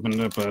just opened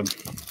up a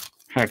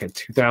heck of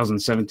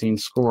 2017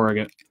 score I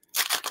got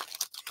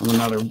from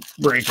another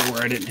breaker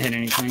where I didn't hit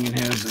anything in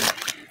his.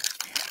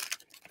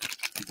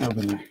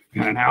 Opened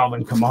an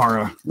Alvin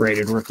Kamara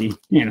rated rookie.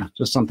 You know,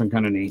 just something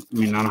kind of neat. I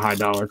mean, not a high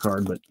dollar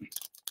card, but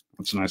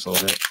it's a nice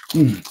little hit.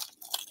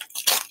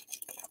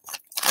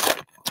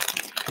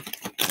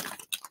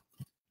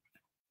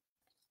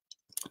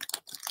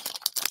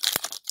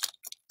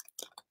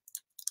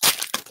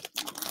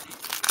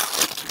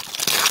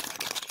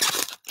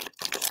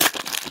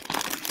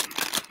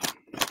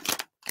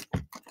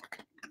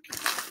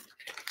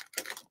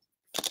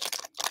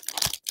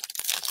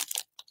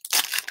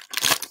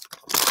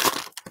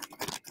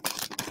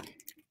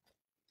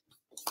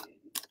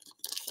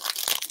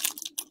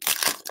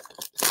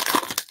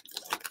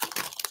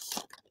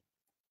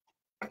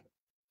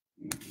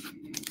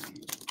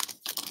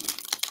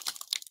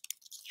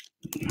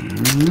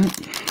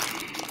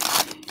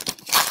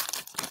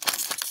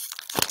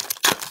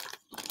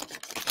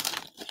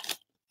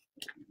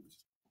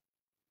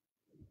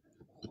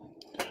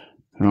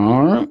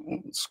 All right,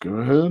 let's go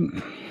ahead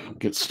and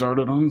get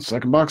started on the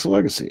second box of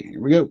Legacy.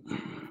 Here we go.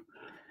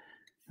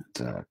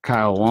 It's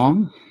Kyle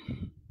Long,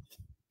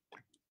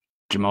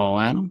 Jamal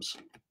Adams,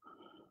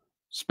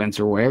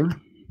 Spencer Ware,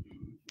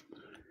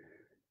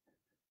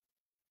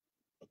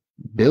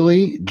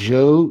 Billy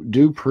Joe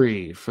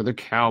Dupree for the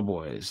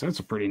Cowboys. That's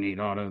a pretty neat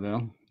auto,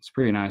 though. It's a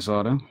pretty nice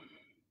auto.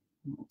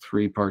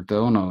 3-part,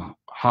 though, and a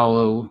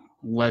hollow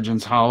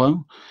Legends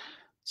hollow.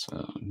 It's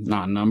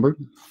not numbered.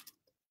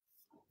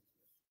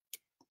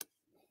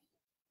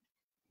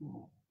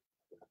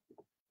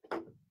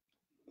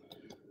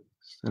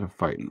 Instead of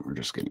fighting, we're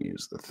just going to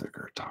use the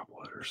thicker top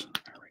letters.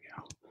 There we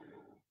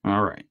go.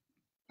 All right.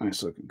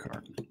 Nice looking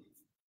card.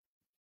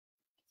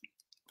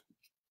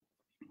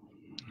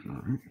 All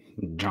right.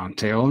 John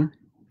Taylor,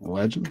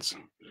 Legends.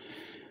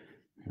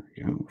 There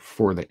we go.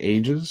 For the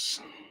Ages.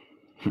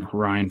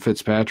 Ryan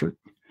Fitzpatrick.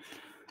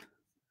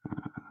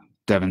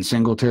 Devin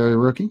Singletary,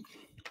 rookie.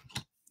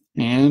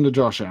 And a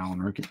Josh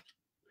Allen, rookie.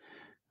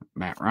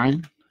 Matt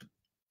Ryan.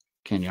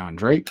 Kenyon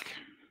Drake.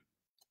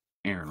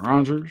 Aaron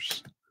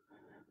Rodgers.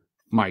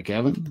 Mike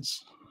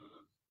Evans,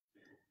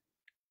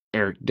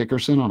 Eric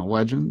Dickerson on a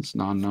Legends,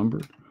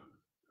 non-numbered.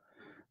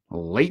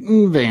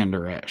 Leighton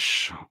Vander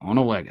Esch on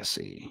a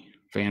Legacy,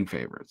 fan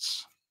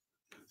favorites,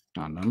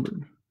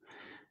 non-numbered.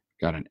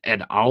 Got an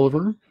Ed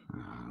Oliver.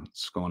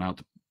 It's going out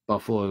to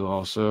Buffalo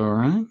also, all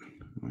right.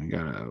 We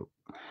got a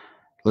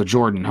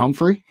LeJordan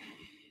Humphrey,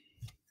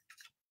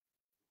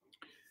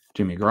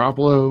 Jimmy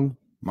Garoppolo,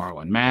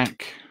 Marlon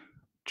Mack,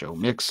 Joe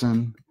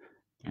Mixon,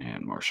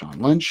 and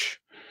Marshawn Lynch.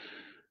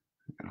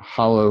 A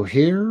hollow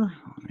here,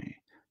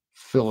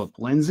 Philip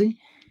Lindsay.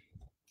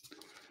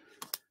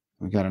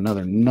 We got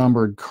another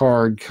numbered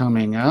card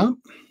coming up.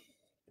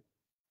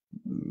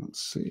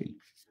 Let's see.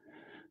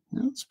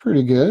 That's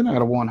pretty good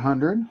out of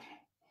 100.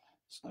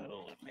 So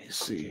let me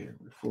see here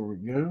before we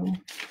go.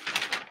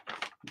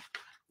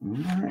 All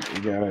right, we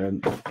got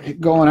a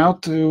hit going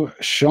out to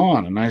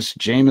Sean. A nice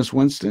Jameis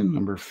Winston,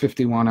 number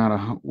 51 out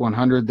of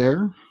 100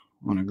 there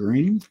on a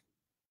green.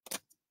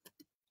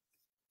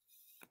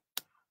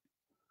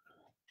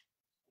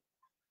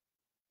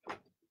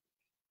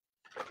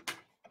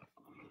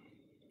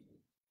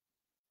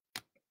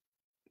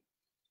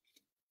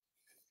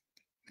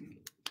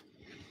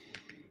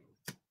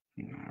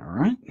 All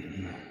right.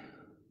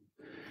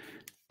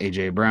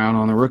 A.J. Brown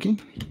on the rookie.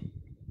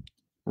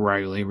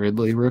 Riley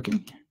Ridley,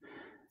 rookie.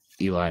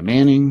 Eli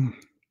Manning.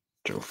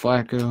 Joe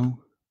Flacco.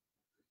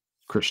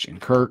 Christian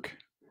Kirk.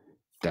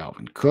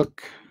 Dalvin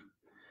Cook.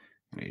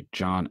 A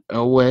John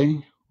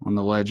Elway on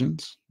the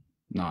Legends.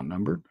 Not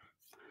numbered.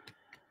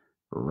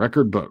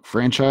 Record book.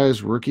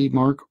 Franchise rookie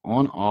mark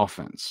on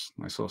offense.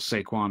 Nice little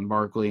Saquon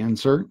Barkley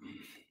insert.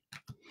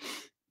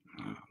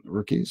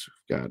 Rookies.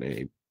 We've got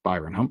a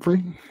Byron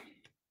Humphrey.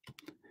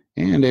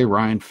 And a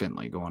Ryan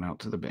Finley going out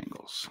to the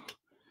Bengals.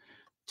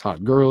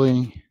 Todd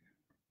Gurley.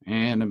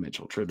 And a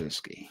Mitchell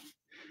Trubisky.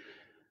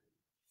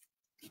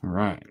 All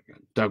right.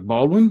 Doug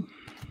Baldwin.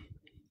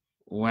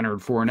 Leonard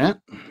Fournette.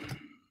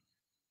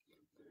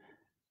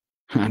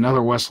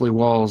 Another Wesley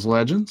Walls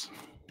Legends.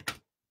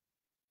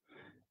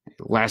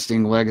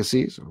 Lasting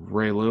legacies of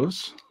Ray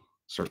Lewis.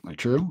 Certainly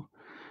true.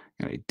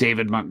 And a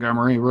David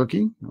Montgomery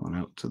rookie going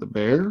out to the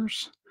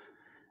Bears.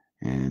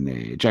 And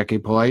a Jackie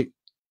Polite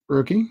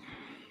rookie.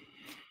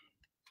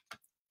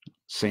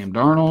 Sam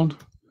Darnold,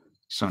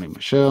 Sonny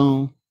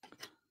Michel,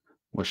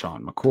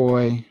 LaShawn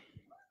McCoy,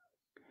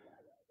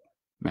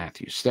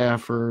 Matthew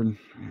Stafford.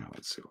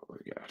 Let's see what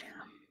we got here.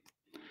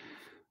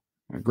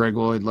 Greg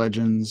Lloyd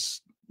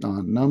Legends,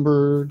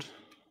 non-numbered.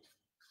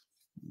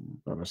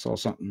 Thought I saw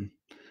something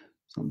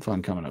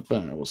fun coming up,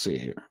 but we'll see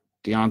here.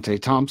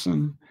 Deontay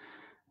Thompson,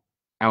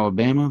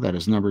 Alabama. That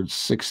is numbered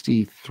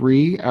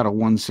 63 out of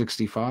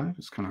 165.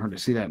 It's kind of hard to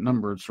see that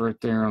number. It's right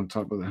there on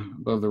top of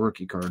above the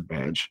rookie card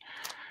badge.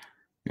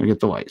 Gonna get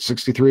the light.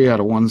 63 out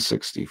of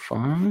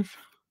 165.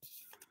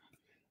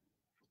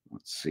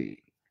 Let's see.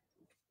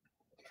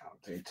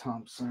 Deontay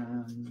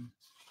Thompson.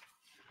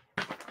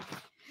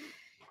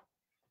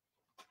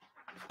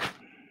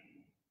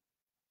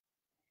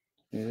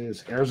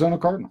 Is Arizona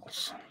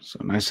Cardinals. So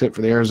nice hit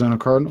for the Arizona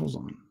Cardinals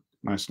on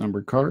nice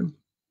numbered card.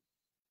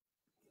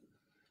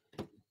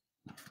 All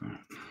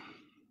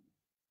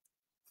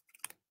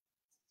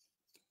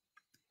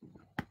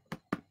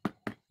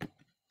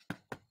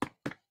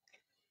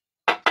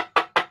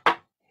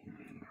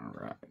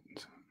right.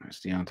 Nice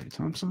Deontay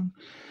Thompson.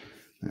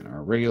 And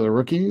our regular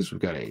rookies, we've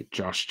got a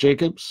Josh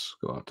Jacobs,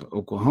 go out to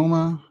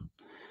Oklahoma,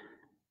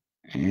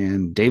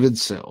 and David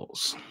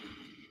Sills.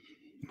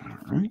 All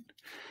right.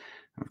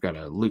 I've got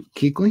a Luke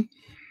Kuechly,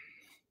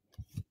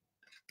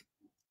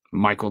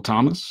 Michael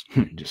Thomas,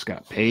 just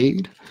got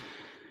paid,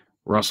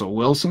 Russell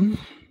Wilson,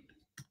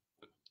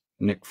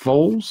 Nick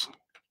Foles,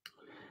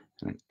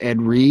 and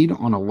Ed Reed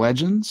on a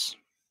Legends,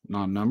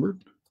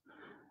 non-numbered.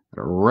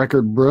 A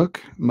record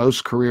book,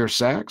 most career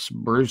sacks,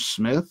 Bruce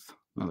Smith,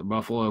 another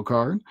Buffalo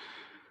card.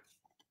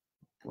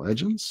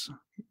 Legends.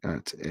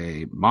 Got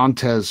a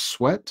Montez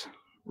Sweat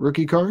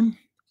rookie card.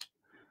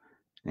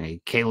 A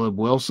Caleb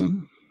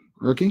Wilson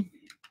rookie.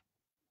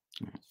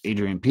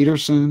 Adrian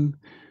Peterson,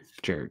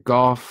 Jared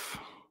Goff,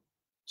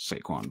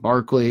 Saquon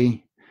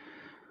Barkley,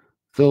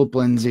 Philip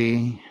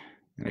Lindsay,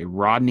 and a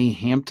Rodney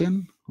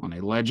Hampton on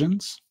a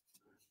Legends,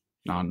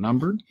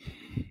 non-numbered.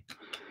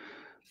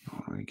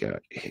 What we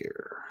got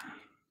here?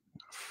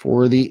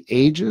 For the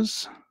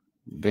Ages,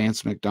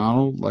 Vance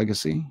McDonald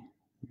Legacy.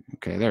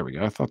 Okay, there we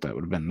go. I thought that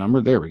would have been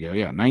numbered. There we go.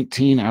 Yeah,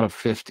 19 out of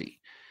 50.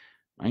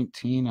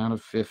 19 out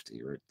of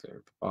 50 right there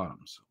at the bottom.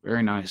 So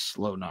very nice,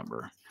 low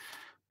number.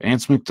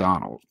 Vance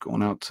McDonald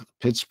going out to the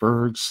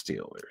Pittsburgh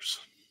Steelers.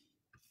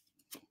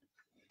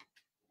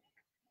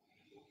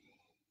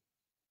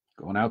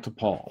 Going out to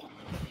Paul.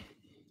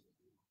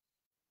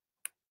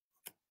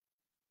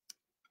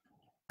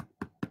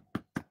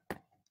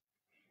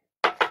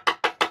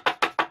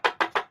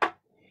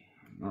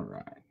 All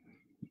right.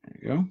 There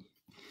you go.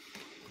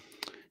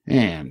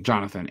 And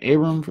Jonathan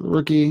Abram for the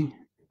rookie.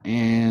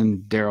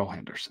 And Darrell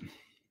Henderson.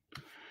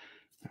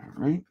 All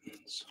right.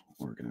 Let's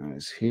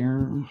organize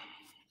here.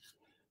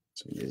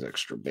 Take these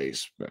extra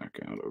base back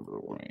out over the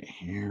way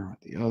here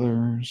with the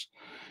others.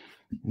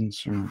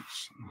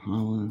 Inserts,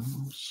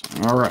 hollows.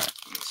 All right,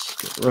 let's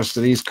get the rest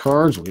of these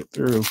cards. We'll get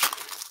through,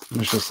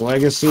 finish this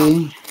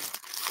legacy,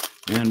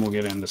 and we'll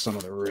get into some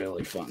of the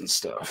really fun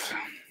stuff.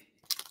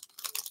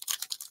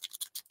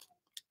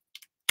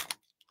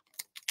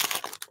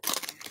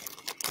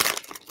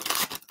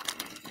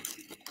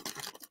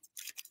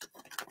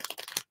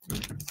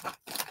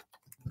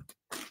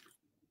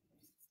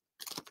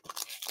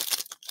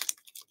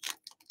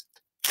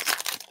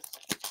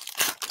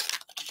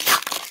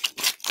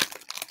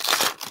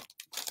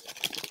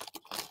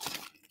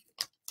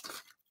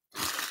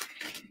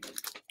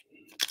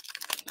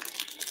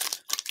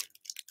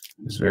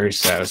 It's very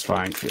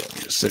satisfying feeling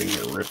just sitting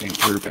here ripping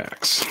through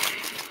packs.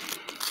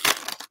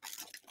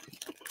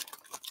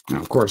 Now,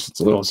 of course, it's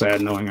a little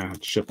sad knowing I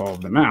have to ship all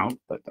of them out,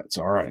 but that's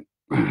all right.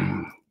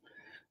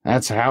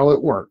 That's how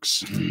it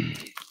works. You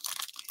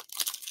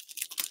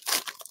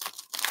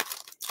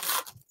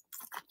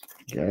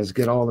guys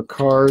get all the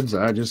cards.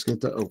 I just get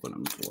to open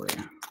them for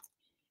you.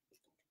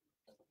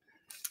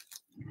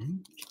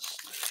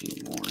 Just a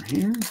few more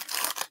here.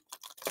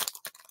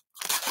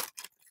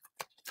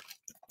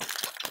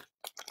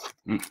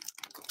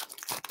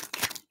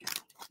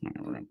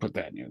 We're going to put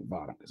that near the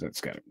bottom because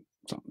that's got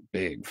something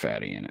big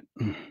fatty in it.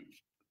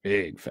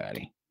 Big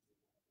fatty.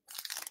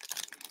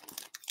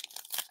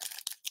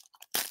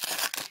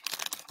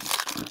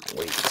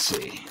 Wait and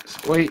see.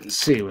 Wait and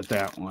see what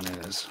that one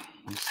is.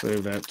 Let's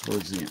save that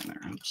towards the end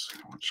there. Let's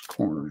watch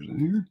corners in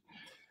here.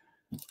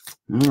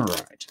 All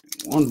right.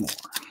 One more.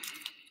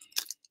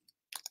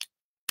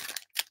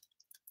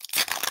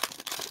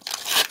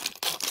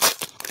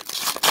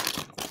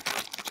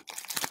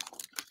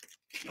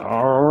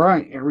 All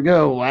right, here we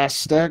go. Last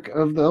stack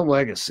of the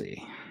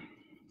legacy.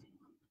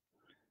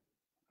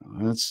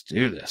 Let's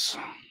do this.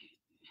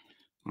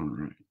 All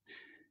right.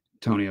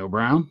 Antonio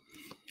Brown.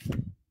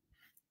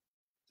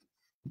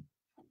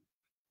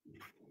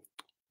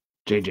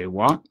 J.J.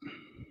 Watt.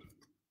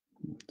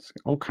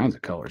 All kinds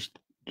of colors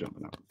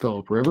jumping up.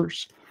 Phillip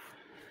Rivers.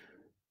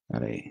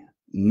 Got a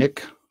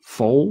Nick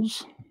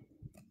Foles.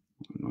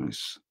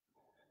 Nice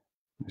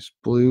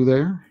blue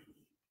there.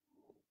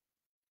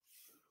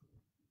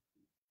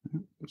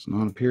 Does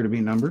not appear to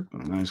be numbered,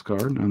 but a nice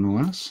card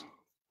nonetheless.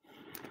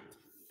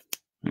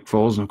 Nick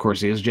Foles, and of course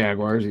he is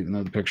Jaguars, even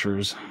though the picture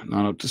is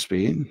not up to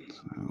speed.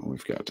 So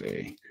we've got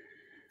a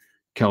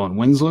Kellen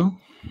Winslow,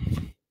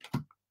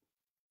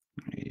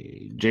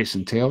 a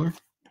Jason Taylor,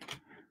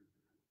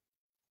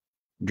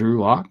 Drew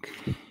Lock,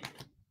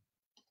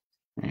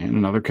 and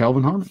another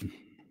Kelvin Harmon.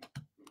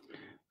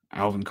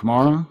 Alvin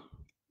Kamara,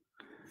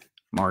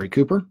 Mari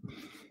Cooper,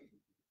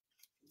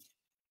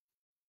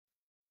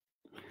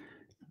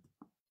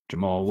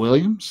 Jamal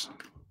Williams,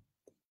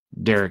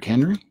 Derrick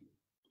Henry,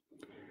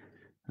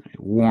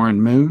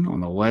 Warren Moon on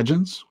the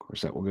Legends. Of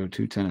course, that will go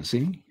to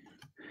Tennessee.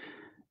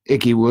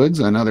 Ickey Woods,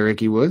 another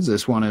Ickey Woods.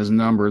 This one is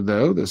numbered,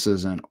 though. This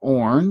is an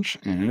orange,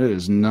 and it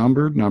is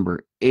numbered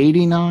number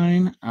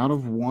 89 out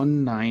of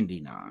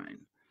 199.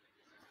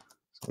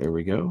 So there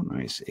we go.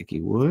 Nice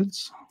Ickey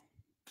Woods.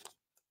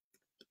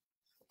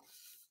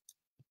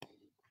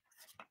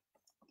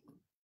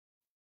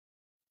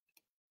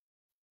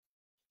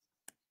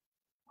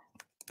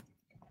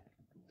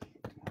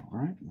 All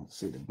right, let's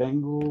see the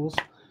Bengals.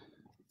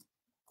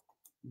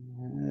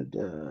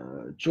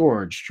 And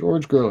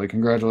George Gurley.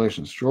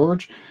 Congratulations,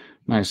 George.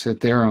 Nice hit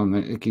there on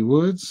the Ickey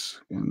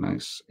Woods. A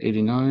nice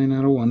 89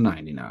 out of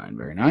 199.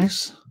 Very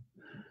nice.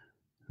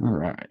 All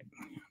right.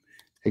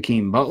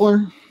 Hakeem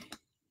Butler,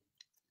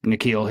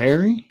 N'Keal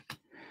Harry,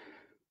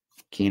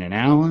 Keenan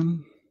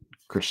Allen,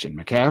 Christian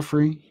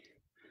McCaffrey,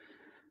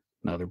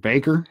 another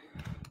Baker,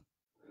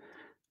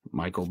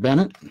 Michael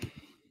Bennett,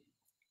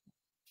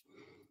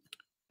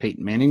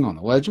 Peyton Manning on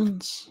the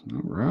Legends. All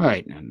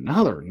right,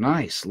 another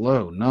nice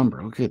low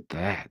number. Look at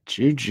that.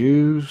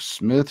 Juju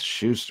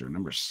Smith-Schuster,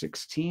 number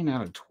 16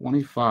 out of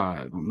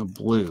 25 on the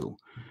blue.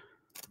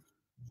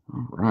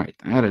 All right,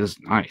 that is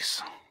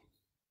nice.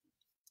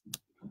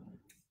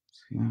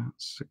 Yeah,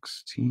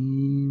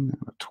 16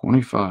 out of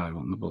 25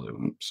 on the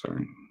blue. Oops,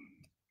 sorry.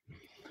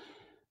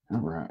 All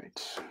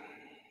right.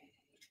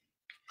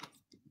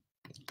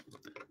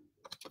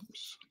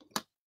 Oops.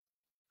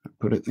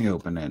 Put it in the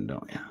open end,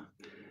 don't you?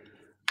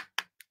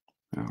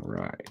 All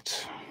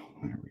right,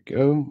 there we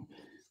go.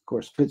 Of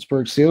course,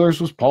 Pittsburgh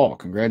Steelers was Paul.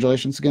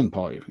 Congratulations again,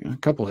 Paul. You've got a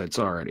couple hits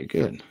already.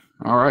 Good.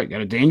 All right,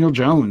 got a Daniel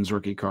Jones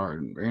rookie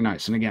card. Very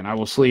nice. And again, I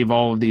will sleeve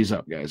all of these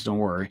up, guys. Don't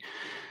worry.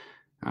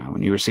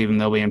 When you receive them,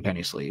 they'll be in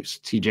penny sleeves.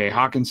 T.J.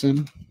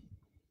 Hawkinson,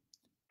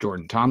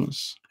 Jordan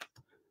Thomas,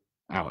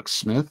 Alex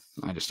Smith.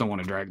 I just don't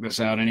want to drag this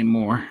out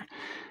anymore.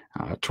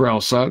 Terrell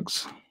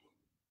Suggs,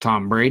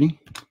 Tom Brady,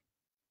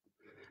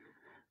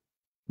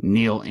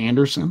 Neil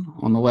Anderson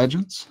on the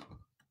Legends,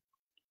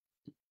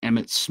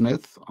 Emmitt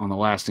Smith on the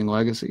Lasting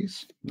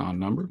Legacies,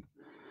 non-numbered.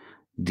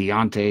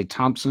 Deontay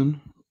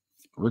Thompson,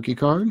 rookie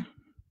card.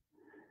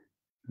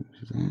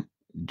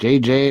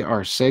 J.J.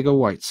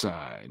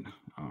 Arcega-Whiteside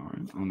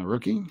on the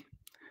rookie.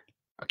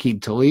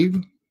 Aqib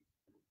Talib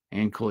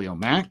and Khalil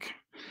Mack.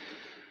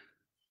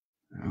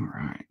 All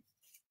right.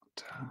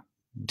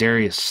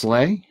 Darius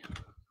Slay.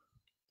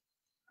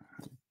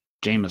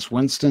 Jameis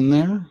Winston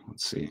there.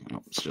 Let's see.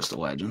 Oh, it's just the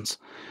Legends.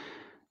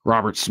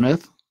 Robert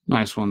Smith.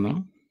 Nice one,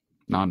 though.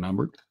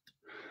 Non-numbered.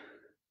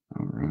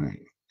 All right.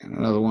 And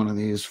another one of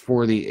these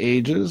for the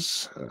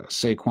ages.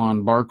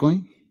 Saquon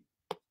Barkley.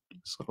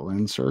 This little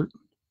insert.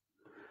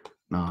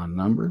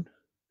 Non-numbered.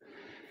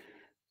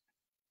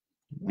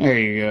 There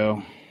you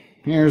go.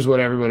 Here's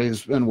what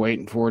everybody's been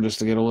waiting for just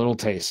to get a little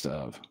taste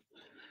of.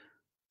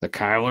 The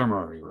Kyler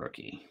Murray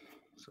rookie.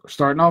 So we're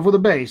starting off with a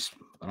base,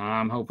 but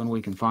I'm hoping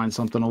we can find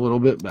something a little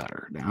bit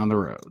better down the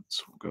road.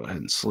 So we'll go ahead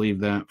and sleeve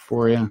that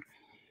for you.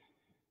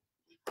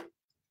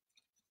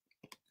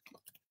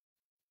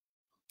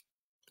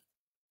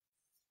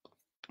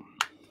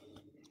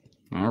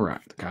 All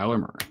right, Kyler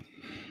Murray.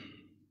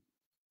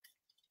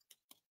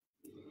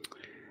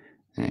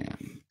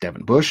 And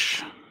Devin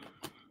Bush.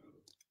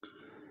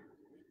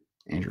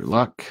 Andrew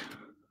Luck.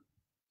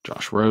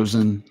 Josh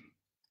Rosen.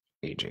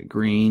 AJ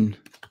Green.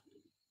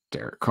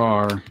 Derek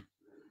Carr.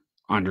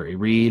 Andre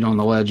Reed on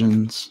the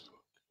Legends.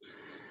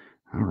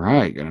 All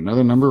right, got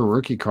another number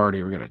rookie card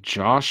here. We got a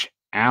Josh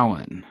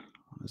Allen.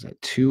 What is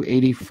that?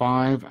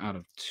 285 out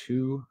of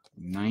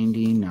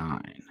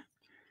 299.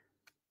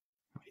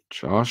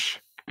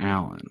 Josh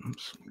Allen.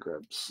 Let's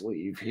grab the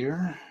sleeve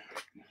here.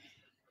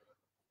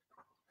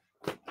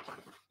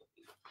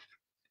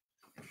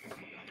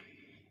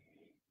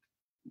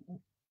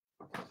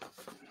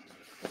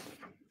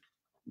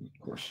 Of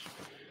course,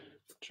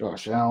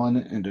 Josh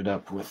Allen ended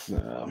up with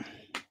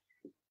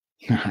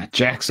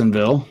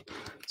Jacksonville.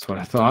 That's what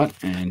I thought.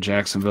 And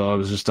Jacksonville, I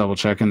was just double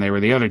checking, they were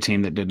the other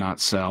team that did not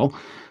sell.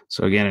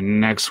 So again, in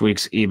next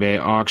week's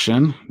eBay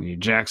auction, the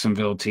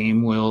Jacksonville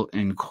team will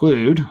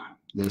include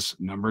this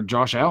numbered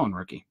Josh Allen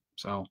rookie.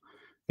 So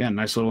again,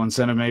 nice little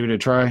incentive maybe to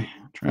try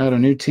out a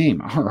new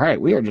team. All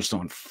right, we are just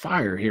on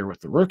fire here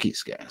with the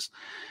rookies, guys.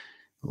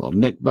 A little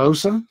Nick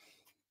Bosa.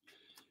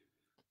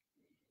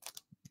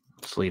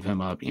 Sleeve him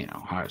up, you know,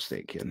 Ohio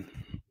State kid.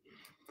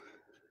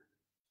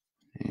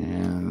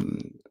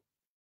 And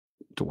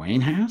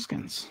Dwayne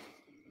Haskins.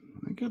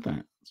 Look at that.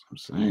 That's what I'm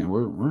saying.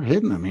 We're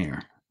hitting them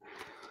here.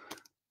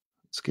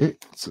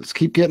 Let's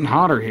keep getting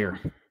hotter here.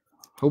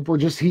 Hope we're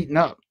just heating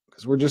up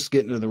because we're just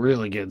getting to the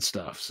really good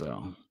stuff.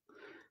 So,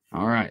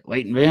 all right.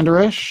 Leighton Vander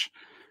Esch,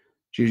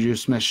 Juju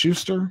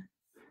Smith-Schuster,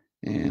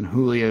 and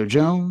Julio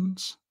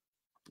Jones,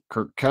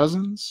 Kirk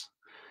Cousins,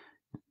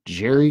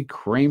 Jerry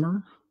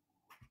Kramer,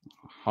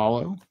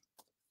 hollow.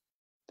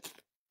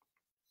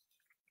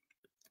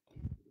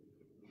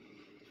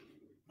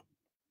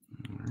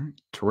 All right.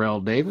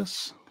 Terrell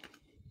Davis.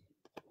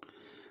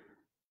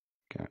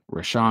 Got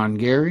Rashawn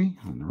Gary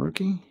on the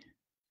rookie.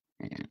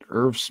 And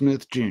Irv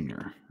Smith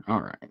Jr.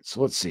 All right,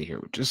 so let's see here.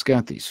 We just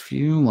got these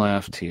few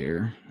left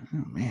here.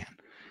 Oh, man.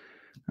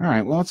 All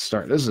right, well, let's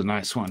start. This is a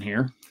nice one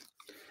here.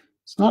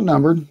 It's not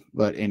numbered,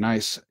 but a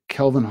nice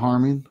Kelvin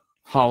Harmon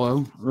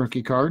hollow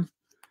rookie card.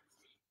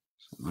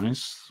 So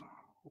nice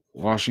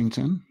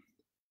Washington.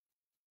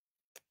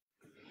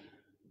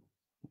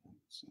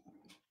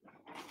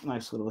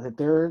 Nice little hit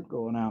there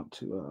going out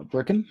to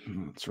Bricken.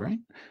 That's right.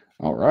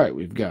 All right,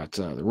 we've got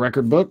the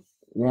record book,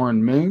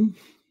 Warren Moon.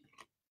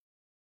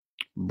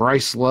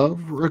 Bryce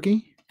Love,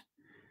 rookie.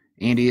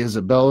 Andy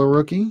Isabella,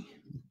 rookie.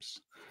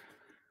 Oops.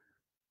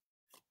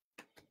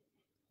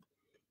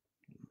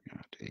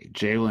 Got a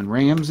Jalen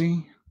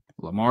Ramsey,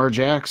 Lamar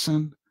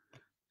Jackson,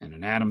 and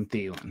an Adam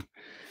Thielen.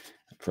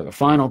 For the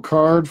final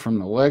card from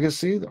the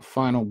Legacy, the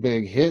final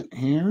big hit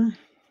here,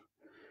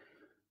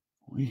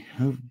 we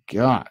have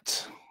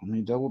got, let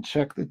me double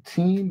check the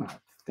team. I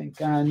think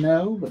I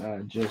know, but I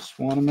just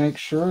want to make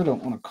sure. I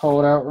don't want to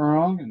call it out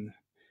wrong and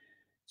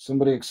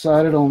somebody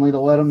excited only to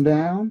let them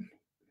down.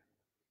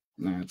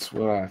 That's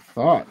what I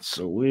thought.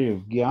 So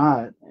we've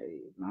got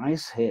a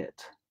nice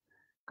hit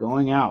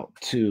going out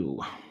to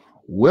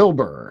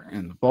Wilbur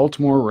and the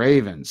Baltimore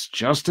Ravens.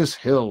 Justice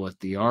Hill at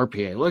the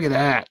RPA. Look at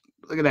that.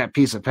 Look at that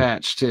piece of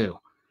patch, too.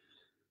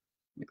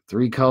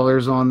 3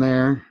 colors on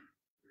there.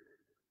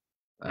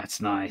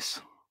 That's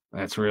nice.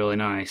 That's really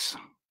nice.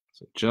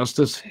 So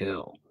Justice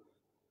Hill.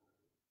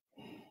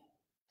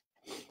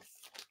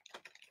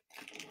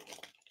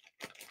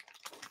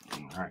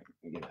 All right,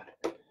 get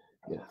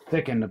a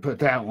thick one to put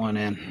that one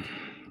in.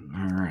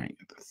 All right,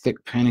 the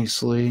thick penny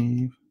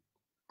sleeve.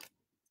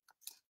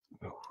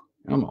 Oh,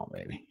 come on,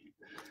 baby.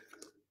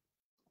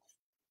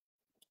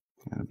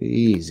 Gotta be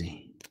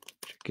easy.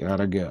 You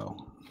gotta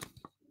go.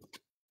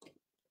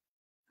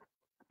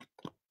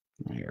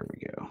 There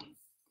we go.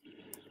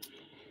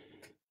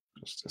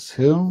 Justice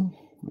Hill.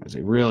 That's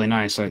a really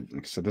nice, like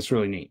I said, that's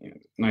really neat.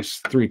 Nice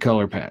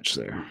 3-color patch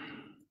there.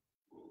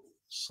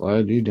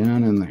 Slide you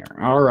down in there.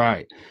 All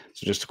right.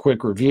 So just a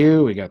quick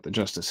review. We got the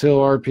Justice Hill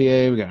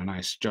RPA. We got a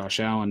nice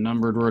Josh Allen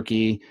numbered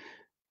rookie.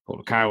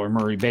 Pulled a Kyler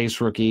Murray base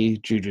rookie.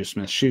 Juju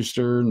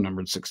Smith-Schuster,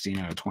 numbered 16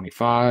 out of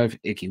 25.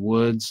 Ickey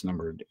Woods,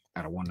 numbered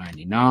out of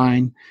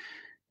 199.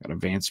 Got a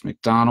Vance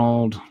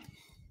McDonald,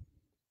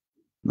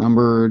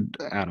 numbered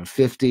out of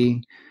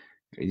 50.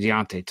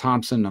 Deontay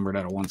Thompson, numbered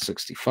out of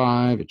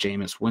 165. A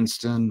Jameis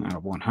Winston out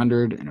of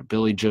 100. And a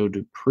Billy Joe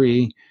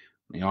Dupree,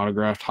 the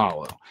autographed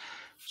hollow.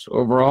 So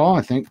overall,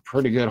 I think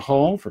pretty good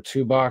haul for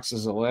 2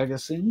 boxes of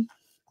Legacy.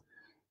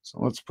 So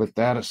let's put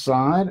that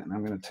aside, and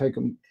I'm going to take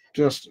them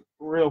just a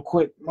real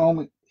quick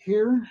moment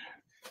here.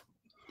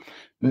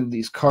 Move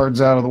these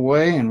cards out of the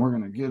way, and we're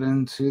going to get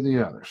into the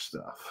other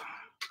stuff.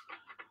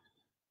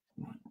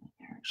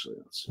 Actually,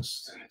 let's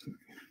just...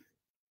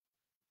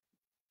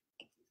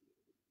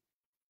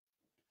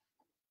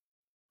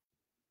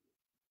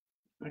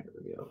 There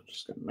we go.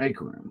 Just going to make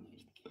room.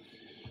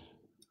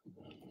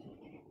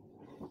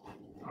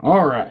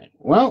 All right.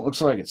 Well,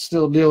 looks like it's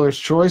still dealer's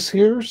choice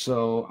here,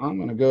 so I'm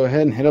going to go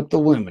ahead and hit up the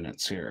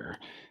Luminance here.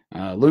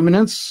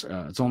 Luminance,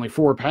 it's only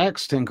 4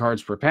 packs, 10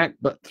 cards per pack,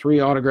 but 3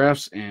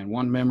 autographs and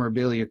 1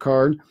 memorabilia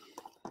card.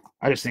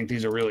 I just think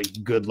these are really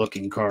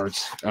good-looking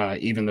cards.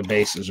 Even the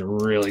bases are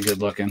really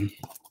good-looking.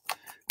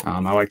 I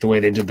like the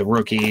way they did the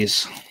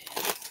rookies.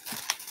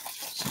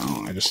 So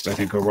I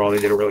think overall they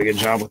did a really good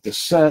job with this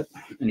set.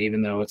 And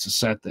even though it's a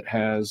set that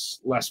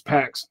has less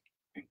packs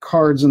and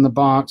cards in the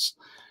box,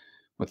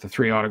 with the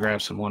 3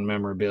 autographs and 1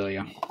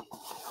 memorabilia,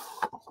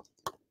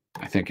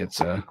 I think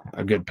it's a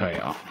good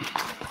payoff.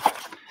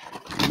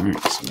 All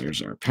right, so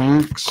there's our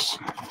packs.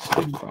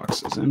 So the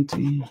box is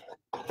empty.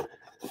 Put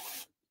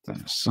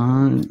that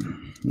aside.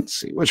 Let's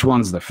see, which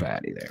one's the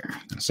fatty there?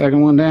 The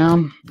second one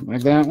down,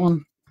 like that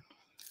one?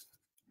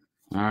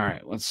 All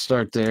right, let's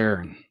start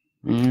there.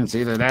 Yeah, it's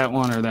either that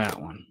one or that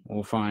one.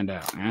 We'll find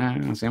out. See,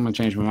 I'm going to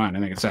change my mind. I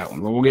think it's that one,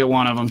 but we'll get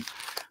one of them.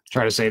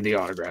 Try to save the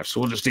autographs.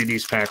 So we'll just do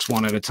these packs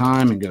one at a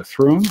time and go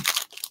through them.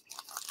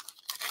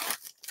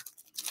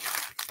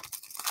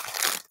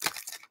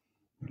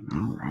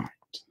 All right.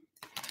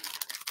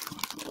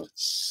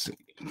 Let's see.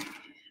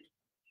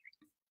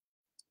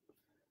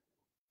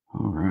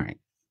 All right.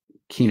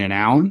 Keenan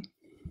Allen.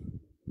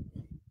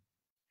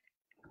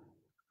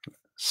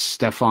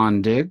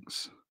 Stephon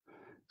Diggs.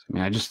 I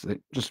mean, just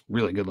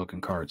really good looking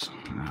cards.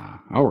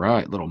 All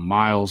right. Little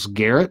Myles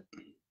Garrett.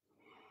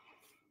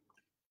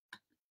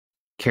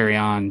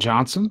 Kerryon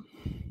Johnson,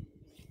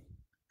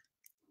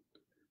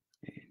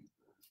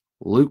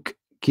 Luke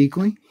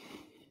Kuechly.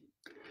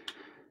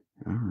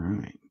 All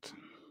right.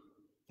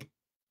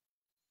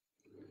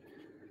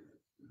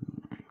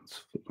 Let's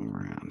flip them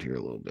around here a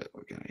little bit.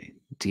 We got a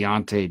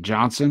Deontay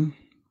Johnson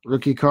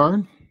rookie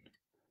card,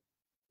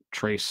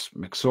 Trace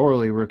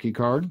McSorley rookie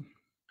card,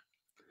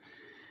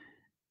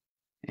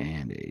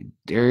 and a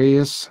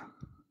Darius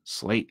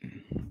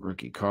Slayton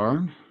rookie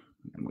card.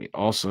 And we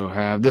also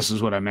have, this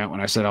is what I meant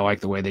when I said I like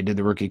the way they did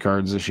the rookie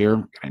cards this year.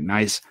 Got a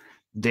nice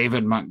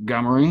David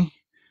Montgomery.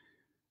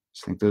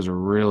 I think those are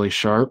really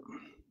sharp.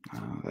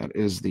 That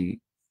is the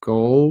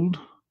gold.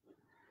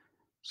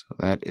 So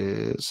that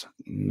is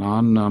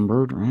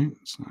non-numbered, right?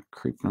 It's not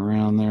creeping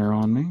around there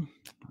on me.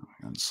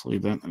 I can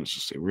sleeve that. That's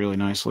just a really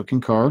nice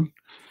looking card.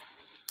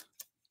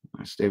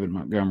 Nice David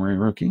Montgomery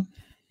rookie.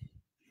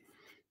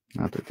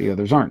 Not that the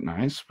others aren't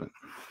nice, but.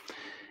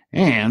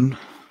 And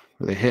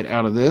for the hit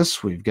out of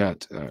this, we've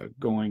got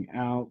going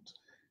out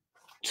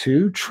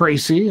to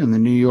Tracy and the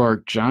New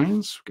York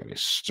Giants. We've got a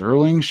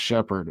Sterling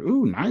Shepard.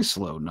 Ooh, nice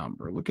low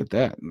number. Look at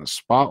that. In the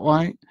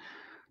spotlight,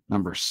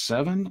 number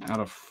 7 out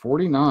of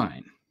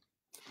 49.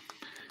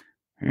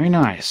 Very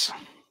nice.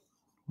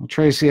 Well,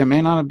 Tracy, it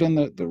may not have been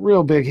the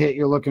real big hit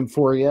you're looking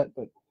for yet,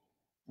 but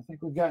I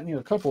think we've gotten you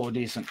a couple of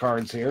decent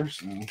cards here.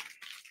 So I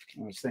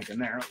was thinking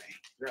there, let me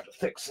grab a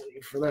thick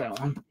sleeve for that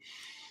one.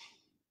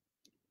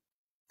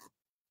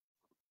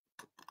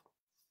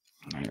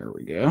 There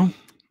we go.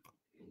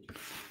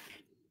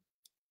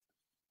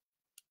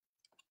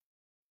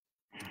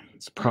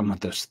 It's a problem with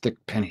those thick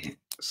penny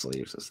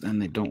sleeves is then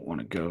they don't want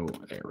to go.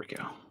 There we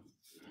go.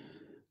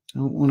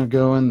 Don't want to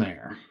go in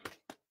there.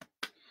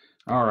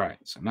 All right.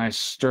 So nice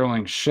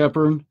Sterling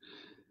Shepard.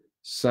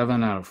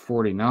 7 out of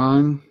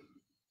 49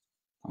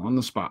 on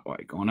the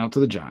spotlight going out to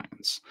the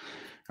Giants.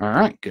 All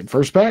right. Good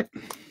first pack.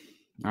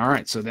 All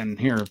right. So then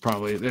here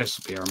probably this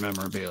will be our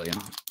memorabilia.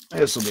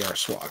 This will be our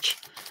swatch.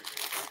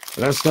 So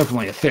that's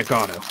definitely a thick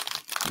auto.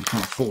 You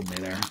kind of fooled me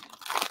there.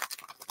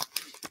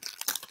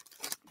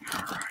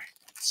 All right,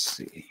 let's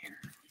see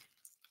here.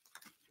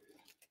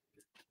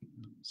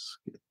 Let's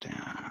get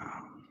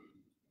down.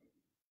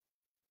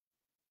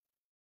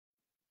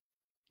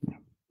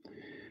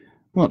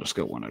 We'll just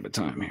go one at a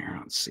time here.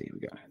 Let's see. We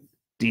got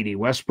D.D.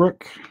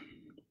 Westbrook,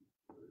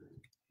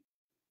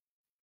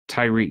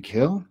 Tyreek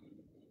Hill,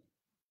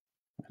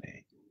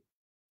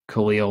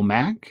 Khalil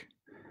Mack.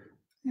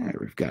 Yeah,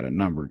 we've got a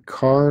numbered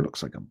card.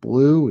 Looks like a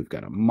blue. We've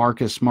got a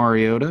Marcus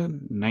Mariota,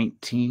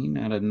 19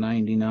 out of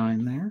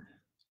 99 there.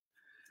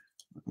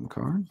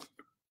 Card.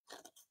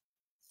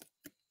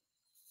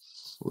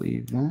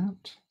 Sleeve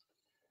that.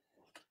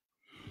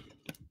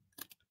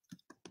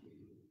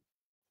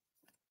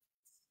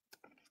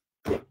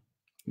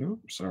 Nope,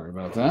 sorry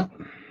about that.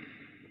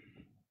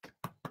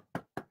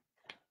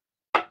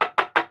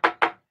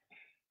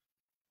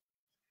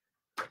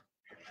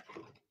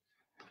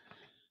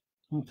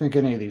 I don't think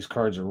any of these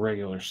cards are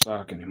regular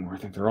stock anymore. I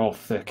think they're all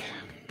thick.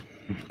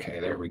 Okay,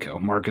 there we go.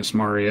 Marcus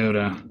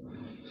Mariota.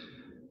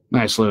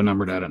 Nice low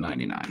numbered out of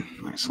 99.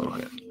 Nice little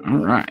hit. All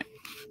right.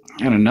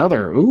 And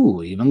another,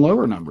 even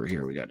lower number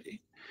here. We got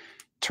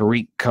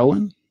Tariq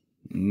Cohen,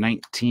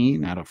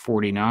 19 out of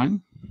 49.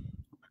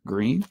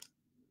 Green.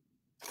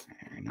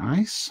 Very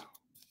nice.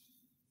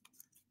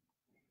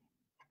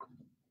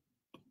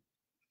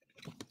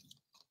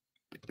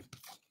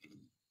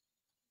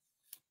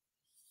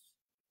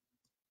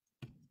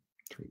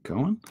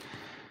 Going.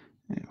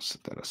 Yeah,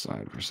 set that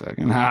aside for a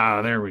second.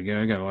 There we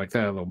go. I gotta like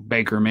that. A little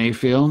Baker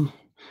Mayfield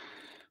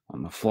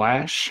on the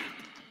flash.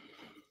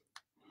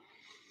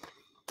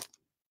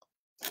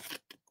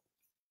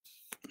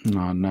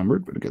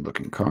 Non-numbered, but a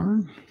good-looking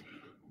card.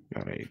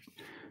 Got a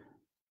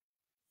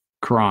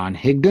Karan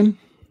Higdon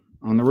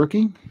on the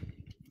rookie.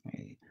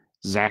 A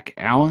Zach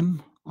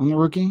Allen on the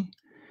rookie.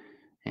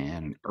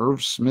 And an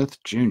Irv Smith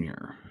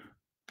Jr.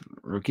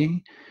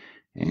 rookie.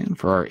 And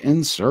for our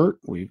insert,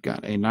 we've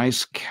got a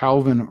nice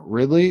Calvin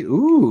Ridley.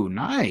 Ooh,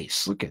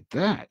 nice. Look at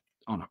that.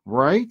 On a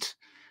right.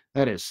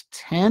 That is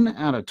 10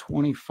 out of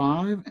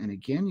 25. And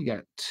again, you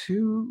got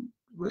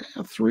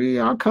 3,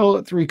 I'll call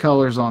it 3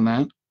 colors on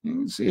that. You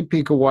can see a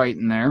peak of white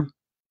in there.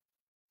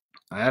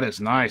 That is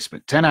nice,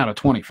 but 10 out of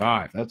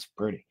 25. That's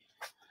pretty.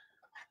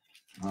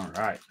 All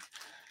right.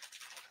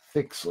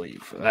 Thick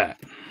sleeve for that.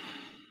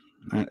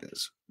 That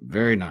is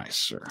very nice,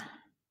 sir.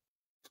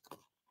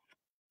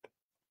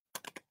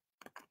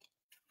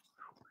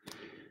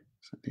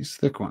 These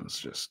thick ones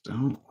just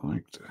don't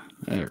like to.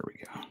 There we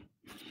go.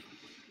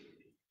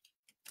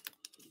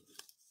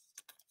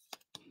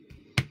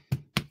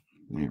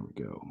 There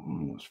we go.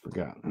 Almost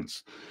forgot.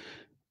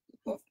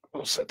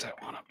 We'll set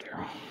that one up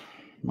there.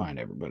 Remind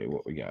everybody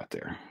what we got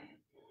there.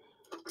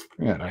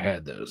 Forgot I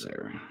had those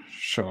there.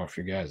 Show off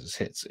your guys'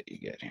 hits that you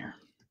get here.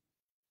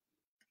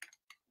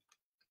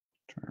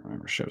 Try to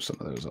remember to show some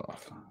of those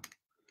off.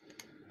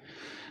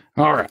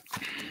 All right.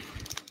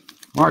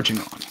 Marching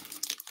on.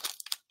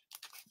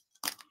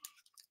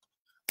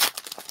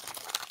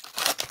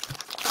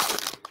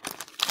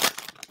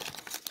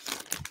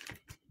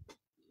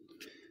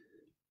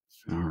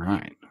 All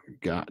right, we've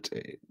got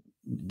a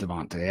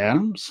Devontae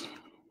Adams,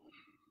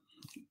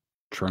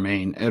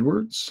 Tremaine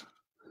Edwards,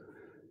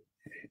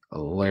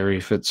 Larry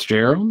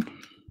Fitzgerald,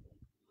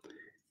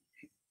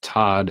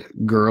 Todd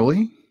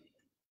Gurley,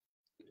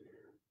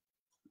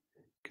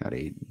 got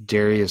a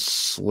Darius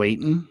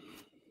Slayton,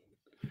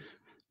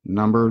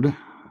 numbered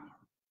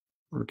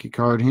rookie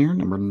card here,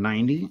 number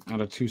 90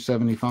 out of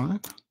 275.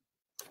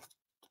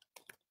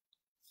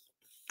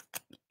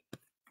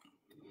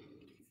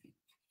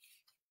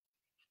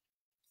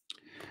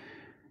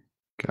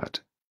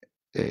 Got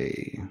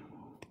a,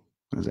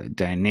 what is that,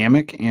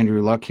 dynamic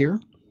Andrew Luck here.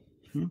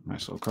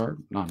 Nice little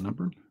card, not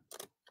numbered.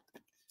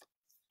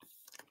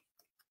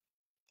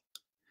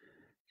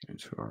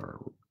 Into our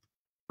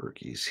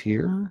rookies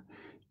here.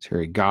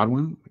 Terry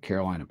Godwin, the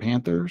Carolina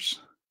Panthers.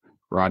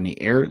 Rodney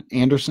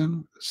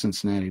Anderson,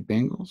 Cincinnati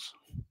Bengals.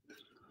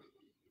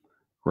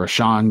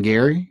 Rashawn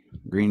Gary,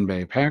 Green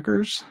Bay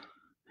Packers.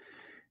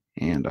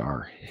 And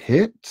our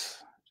hit,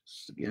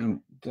 just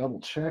again, double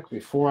check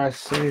before I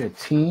say a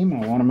team.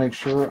 I want to make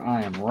sure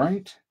I am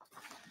right.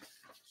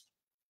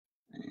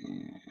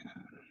 And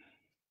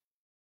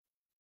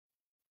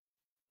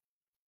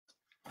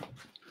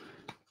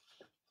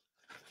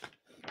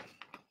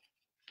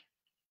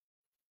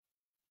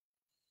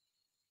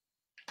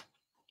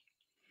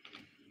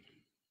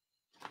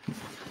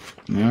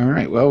all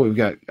right, well, we've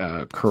got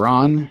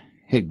Karan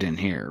Higdon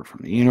here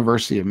from the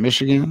University of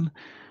Michigan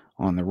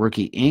on the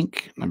Rookie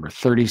Ink, number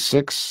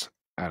 36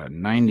 out of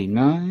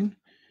 99. For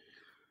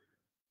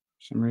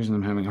some reason,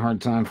 I'm having a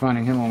hard time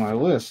finding him on my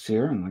list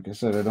here. And like I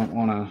said, I don't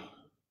want to...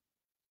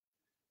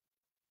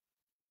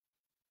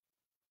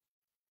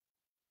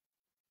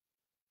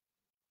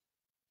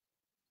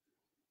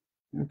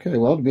 Okay,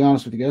 well, to be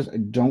honest with you guys, I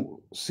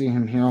don't see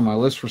him here on my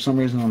list for some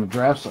reason on the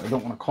draft, so I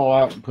don't want to call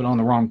out and put on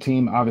the wrong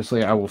team.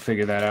 Obviously, I will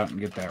figure that out and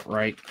get that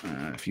right.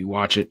 If you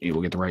watch it, you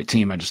will get the right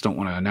team. I just don't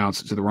want to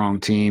announce it to the wrong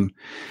team.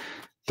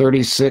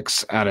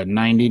 36 out of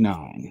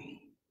 99.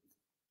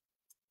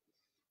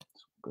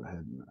 So go ahead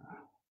and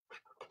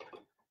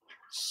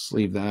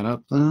sleeve that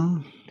up,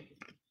 though.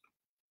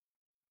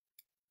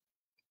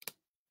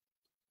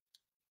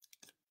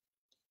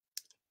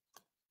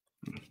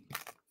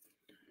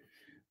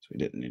 We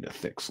didn't need a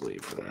thick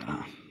sleeve for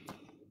that.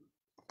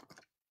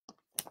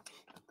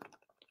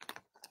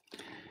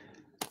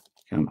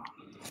 Come on.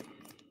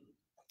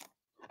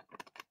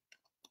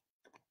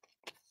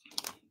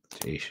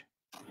 Jeez.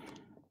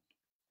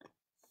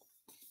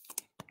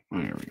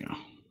 There we go.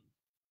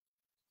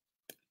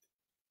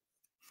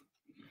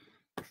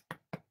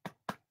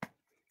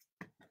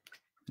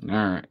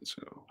 All right,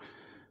 so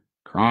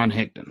Karan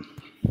Higdon.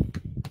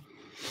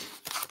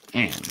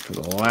 And for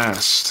the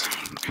last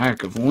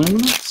pack of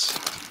luminance,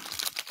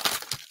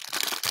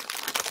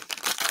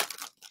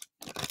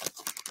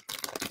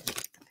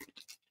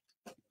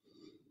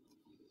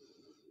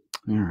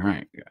 all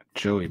right, we got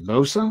Joey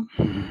Bosa,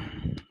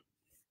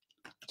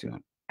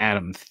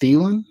 Adam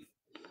Thielen,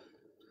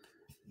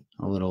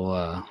 a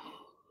little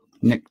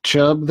Nick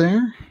Chubb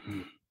there,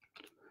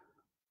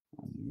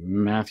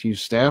 Matthew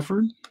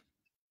Stafford.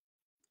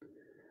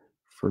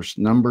 First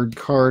numbered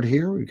card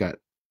here, we've got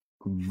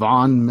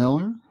Von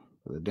Miller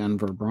for the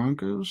Denver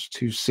Broncos,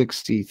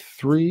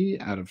 263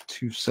 out of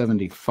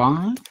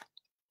 275.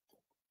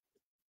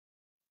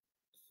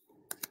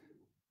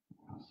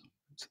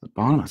 To the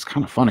bottom, it's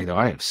kind of funny though.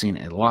 I have seen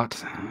a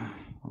lot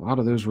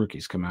of those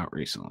rookies come out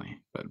recently.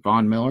 But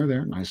Von Miller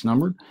there, nice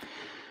numbered.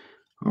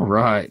 All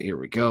right, here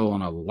we go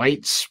on a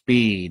light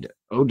speed.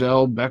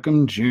 Odell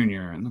Beckham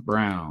Jr. and the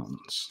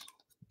Browns.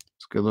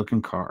 It's a good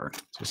looking card.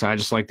 So I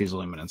just like these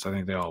luminance. I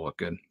think they all look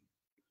good.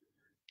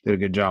 Did a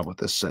good job with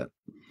this set.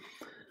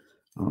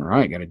 All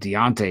right, got a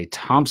Deontay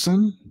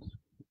Thompson,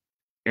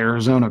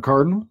 Arizona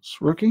Cardinals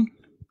rookie.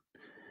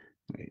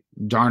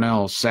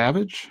 Darnell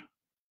Savage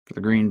for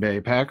the Green Bay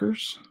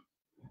Packers.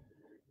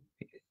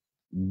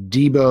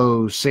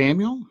 Deebo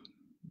Samuel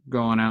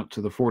going out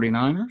to the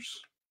 49ers.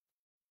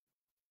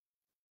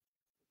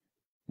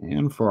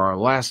 And for our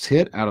last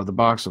hit out of the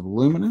box of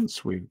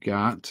luminance, we've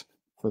got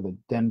for the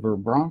Denver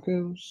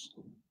Broncos,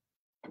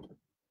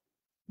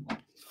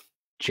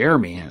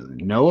 Jeremy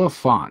Noah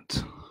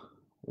Font,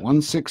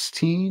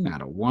 116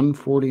 out of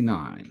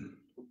 149.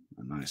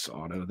 A nice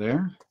auto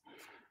there.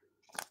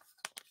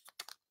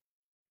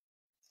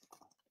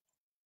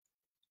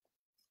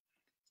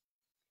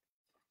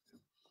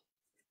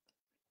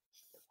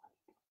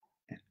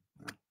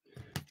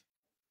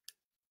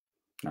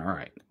 All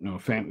right, no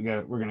fan.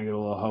 We're gonna get a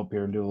little help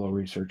here and do a little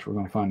research. We're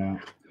gonna find out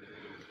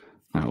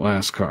that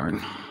last card.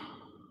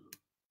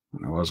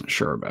 I wasn't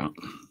sure about.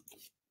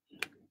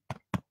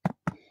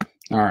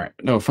 All right,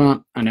 no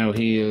font. I know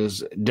he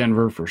is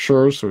Denver for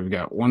sure. So we've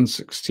got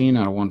 116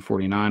 out of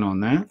 149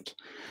 on that.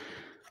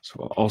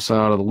 So also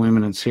out of the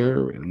luminance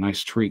here, we have a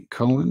nice Tariq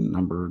Cohen,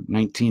 number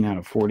 19 out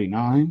of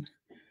 49.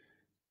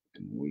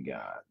 And we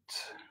got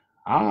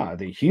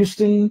the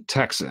Houston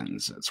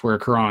Texans. That's where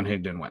Karan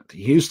Higdon went.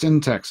 The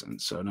Houston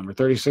Texans. So number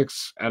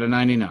 36 out of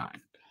 99.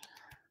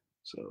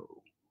 So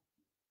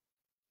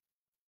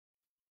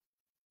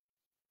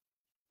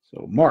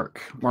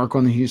Mark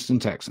on the Houston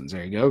Texans.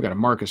 There you go. Got a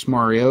Marcus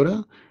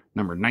Mariota,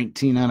 number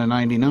 19 out of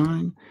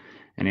 99.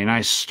 And a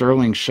nice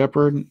Sterling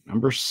Shepard,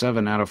 number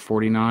 7 out of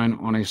 49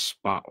 on a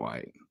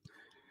spotlight.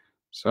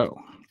 So,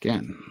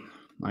 again,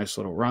 nice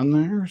little run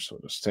there. So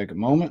just take a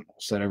moment. We'll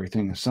set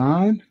everything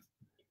aside.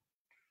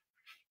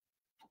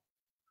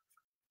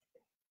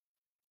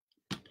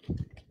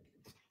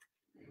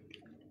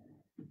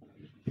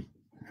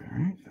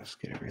 Let's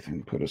get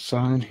everything put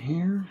aside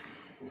here.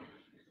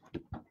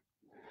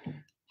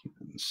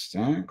 Keeping the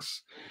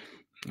stacks.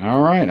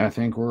 All right, I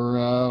think we're,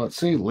 let's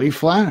see, Leaf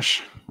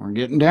Flash. We're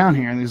getting down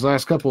here. These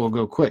last couple will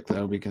go quick,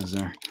 though, because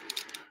they're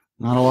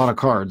not a lot of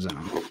cards in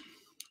them.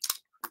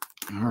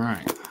 All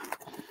right.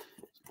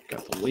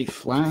 Got the Leaf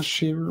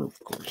Flash here, of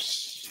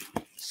course.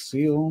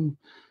 Seal.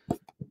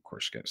 Of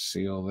course, got a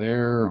seal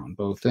there on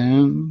both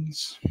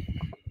ends.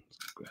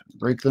 Go ahead and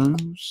break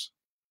those.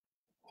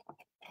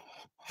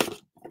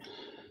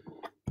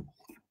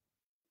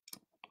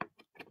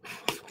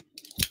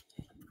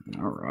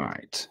 All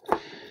right.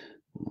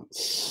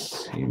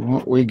 Let's see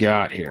what we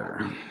got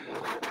here.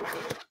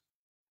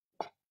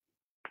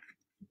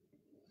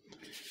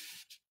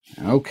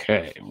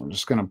 Okay, we're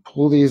just going to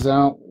pull these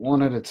out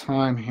one at a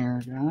time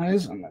here,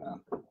 guys. I'm going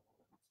to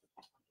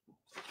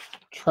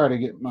try to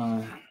get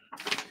my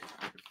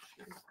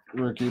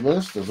rookie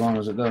list as long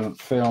as it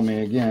doesn't fail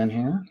me again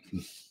here.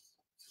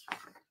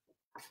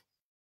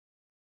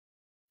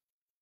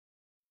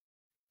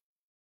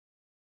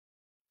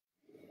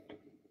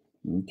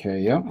 Okay,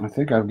 yep, I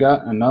think I've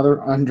got another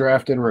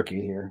undrafted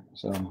rookie here,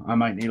 so I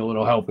might need a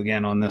little help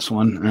again on this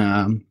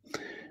one.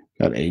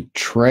 Got a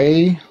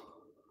Trey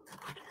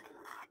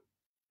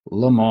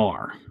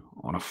Lamar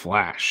on a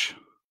flash.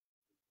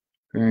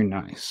 Very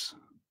nice,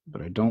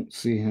 but I don't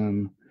see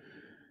him.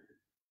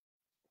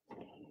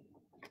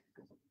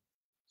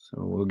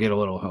 So we'll get a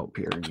little help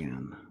here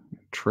again.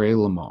 Trey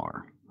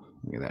Lamar.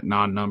 Look at that,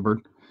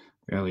 non-numbered.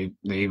 They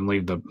even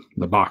leave the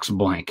box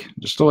blank,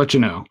 just to let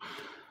you know.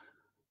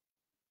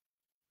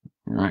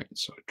 All right,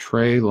 so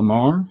Trey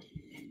Lamar.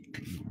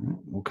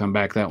 We'll come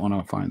back that one.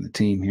 I'll find the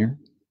team here.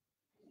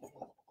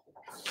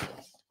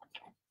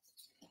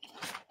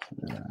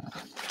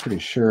 Pretty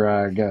sure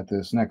I got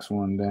this next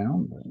one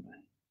down,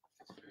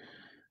 but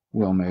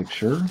we'll make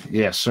sure.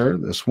 Yes, sir.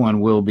 This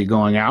one will be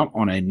going out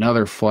on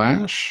another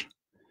flash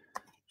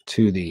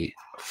to the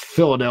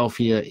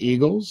Philadelphia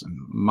Eagles. And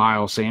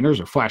Miles Sanders,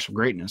 or Flash of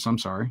Greatness, I'm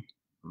sorry.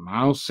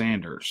 Miles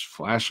Sanders,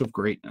 Flash of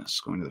Greatness,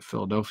 going to the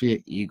Philadelphia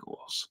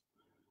Eagles.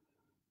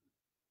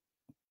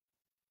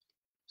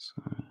 So,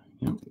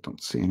 yep,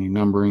 don't see any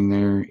numbering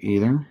there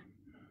either.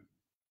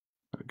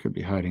 It could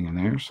be hiding in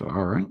there. So,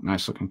 all right,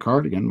 nice looking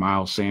card. Again,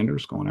 Miles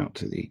Sanders going out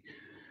to the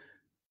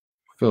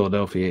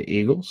Philadelphia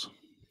Eagles.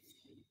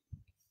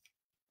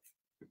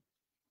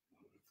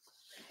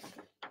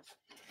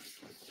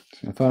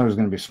 See, I thought I was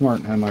going to be smart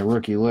and have my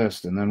rookie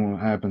list, and then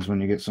what happens when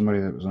you get somebody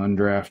that was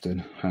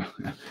undrafted?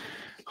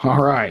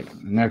 All right,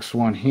 next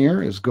one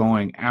here is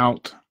going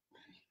out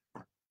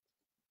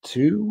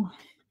to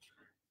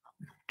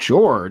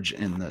George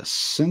in the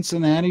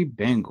Cincinnati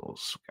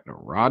Bengals. Got a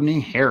Rodney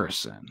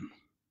Harrison.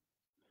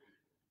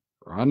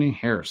 Rodney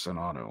Harrison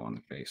auto on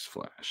the base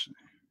flash.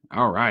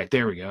 All right,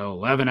 there we go.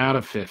 11 out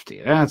of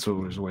 50. That's what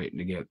we was waiting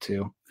to get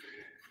to.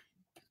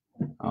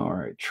 All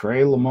right,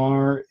 Trey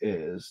Lamar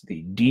is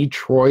the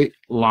Detroit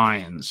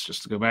Lions.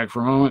 Just to go back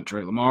for a moment,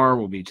 Trey Lamar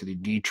will be to the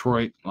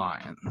Detroit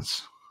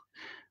Lions.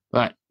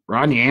 But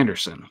Rodney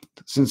Anderson,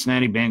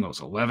 Cincinnati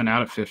Bengals, 11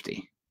 out of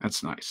 50.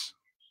 That's nice.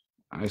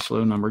 Nice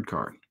low numbered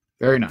card.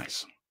 Very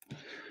nice.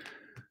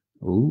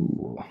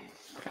 Ooh,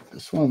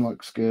 this one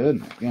looks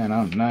good. Again,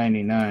 I'm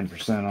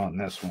 99% on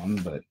this one,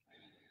 but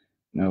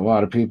you know, a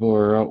lot of people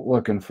are out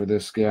looking for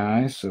this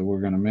guy, so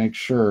we're going to make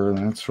sure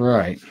that's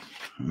right.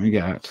 We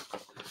got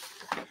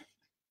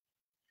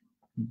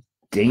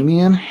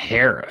Damien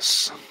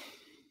Harris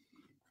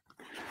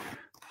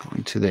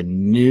going to the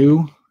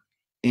New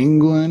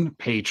England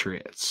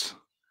Patriots.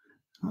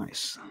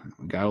 Nice.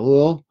 We got a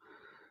little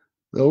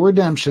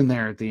redemption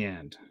there at the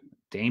end.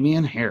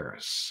 Damien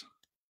Harris,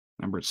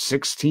 number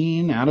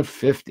 16 out of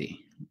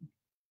 50.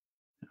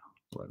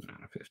 11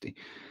 out of 50.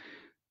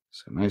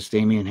 So nice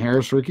Damien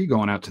Harris rookie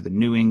going out to the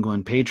New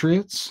England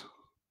Patriots.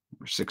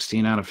 Number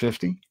 16 out of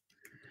 50.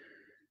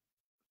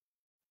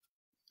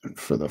 And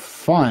for the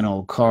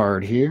final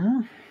card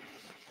here,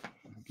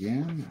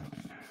 again,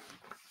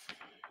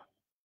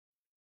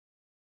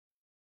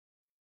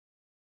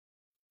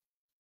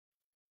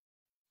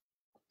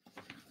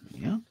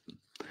 yeah.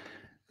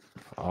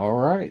 All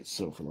right,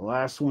 so for the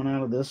last one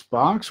out of this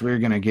box, we're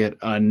going to get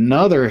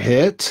another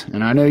hit.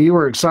 And I know you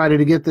were excited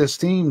to get this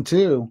team,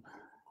 too.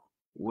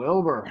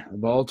 Wilbur, the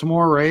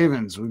Baltimore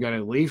Ravens. We've got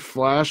a Leaf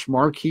Flash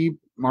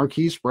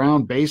Marquise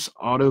Brown base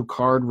auto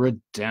card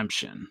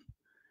redemption.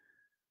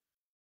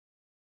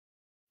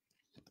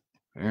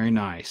 Very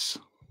nice.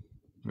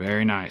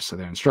 Very nice. So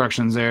the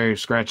instructions there, you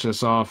scratch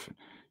this off,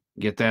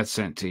 get that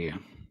sent to you.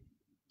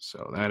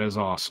 So that is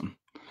awesome.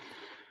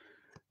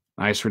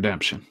 Nice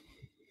redemption.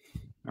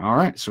 All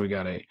right, so we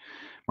got a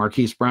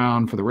Marquise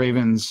Brown for the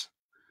Ravens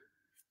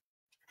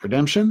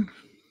redemption.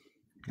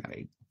 Got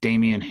a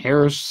Damien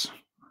Harris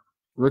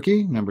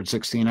rookie, numbered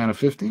 16 out of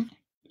 50.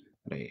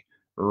 Got a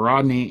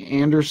Rodney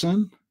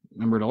Anderson,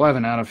 numbered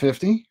 11 out of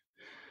 50.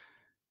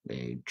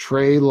 A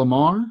Trey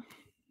Lamar,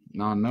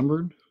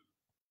 non-numbered.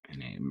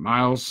 And a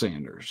Miles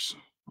Sanders,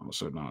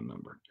 also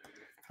non-numbered.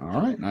 All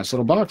right, nice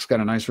little box.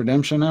 Got a nice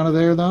redemption out of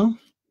there, though.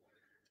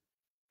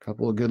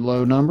 couple of good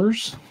low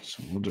numbers.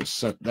 So we'll just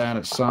set that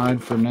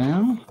aside for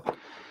now.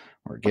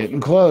 We're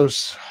getting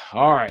close.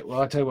 All right.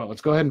 Well, I'll tell you what,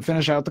 let's go ahead and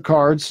finish out the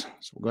cards.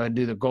 So we'll go ahead and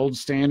do the gold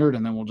standard,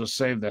 and then we'll just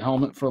save the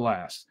helmet for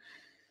last.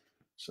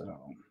 So.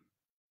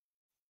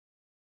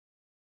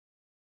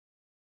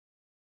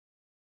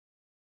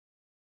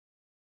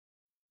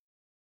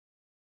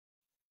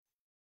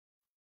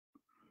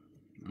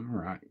 All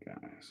right,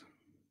 guys.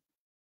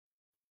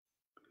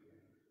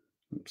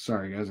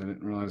 Sorry, guys. I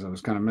didn't realize I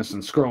was kind of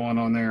missing scrolling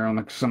on there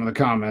on some of the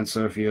comments.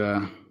 So if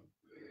you,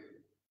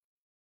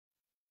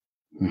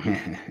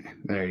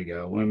 there you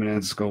go.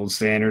 Luminance, Gold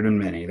Standard, and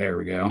Mini. There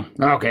we go.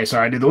 Okay,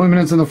 sorry. I did the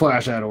Luminance and the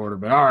Flash out of order,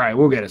 but all right,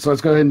 we'll get it. So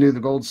let's go ahead and do the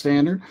Gold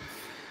Standard.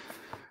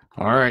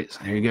 All right, so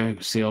there you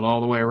go. Sealed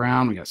all the way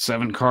around. We got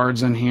 7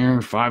 cards in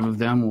here. 5 of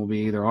them will be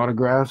either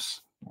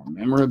autographs or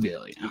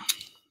memorabilia.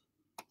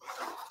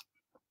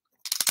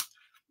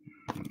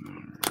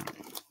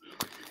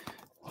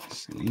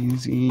 Nice and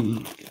easy.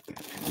 Get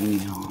that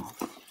penny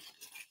off.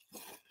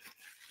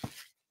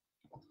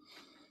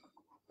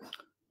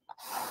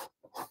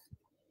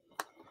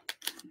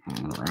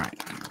 All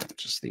right,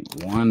 just the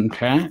 1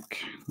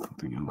 pack.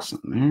 Nothing else in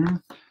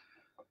there.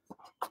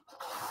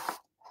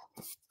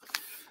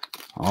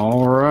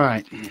 All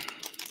right.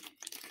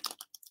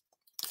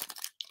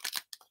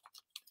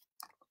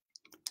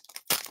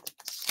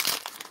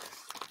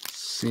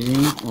 See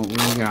what we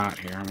got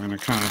here. I'm going to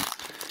kind of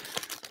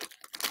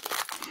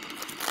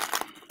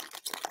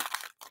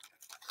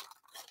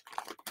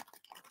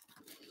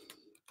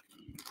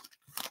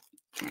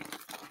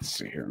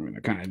see here. I'm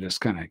going to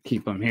just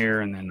keep them here,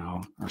 and then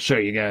I'll show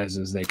you guys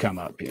as they come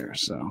up here.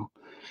 So,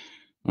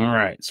 all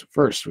right. So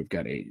first, we've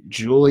got a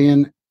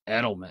Julian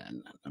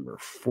Edelman, number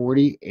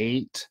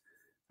 48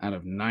 out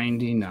of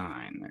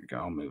 99. There you go.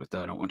 I'll move it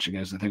though. I don't want you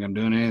guys to think I'm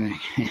doing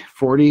anything.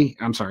 40.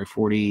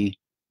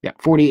 Yeah,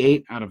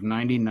 48 out of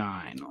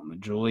 99 on the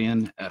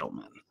Julian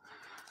Edelman.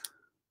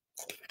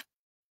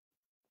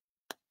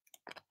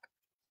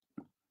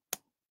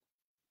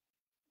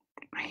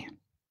 Man.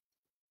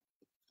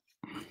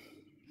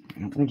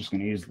 I'm just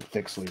going to use the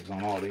thick sleeves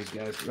on all these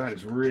guys because I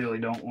just really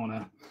don't want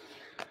to.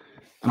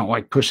 I don't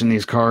like pushing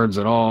these cards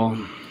at all.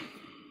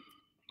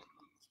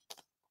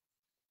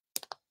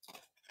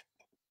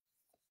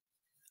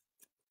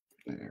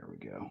 There we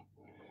go.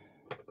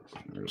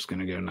 We're just going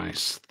to go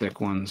nice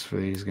thick ones for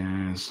these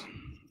guys.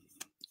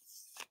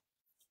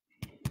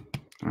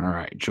 All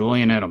right,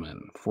 Julian Edelman,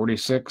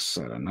 46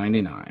 out of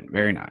 99.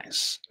 Very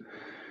nice.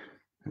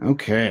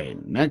 Okay,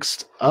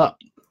 next up,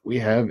 we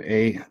have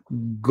a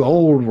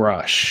Gold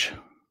Rush.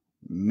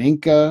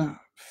 Minkah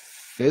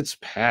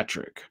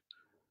Fitzpatrick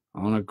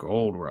on a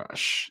Gold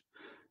Rush.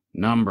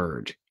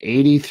 Numbered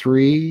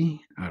 83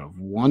 out of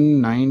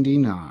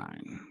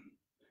 199.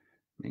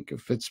 Minkah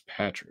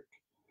Fitzpatrick.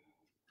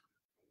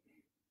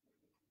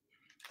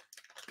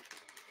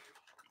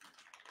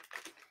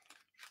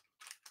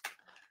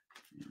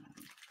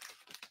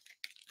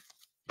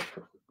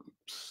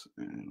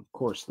 And of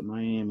course, the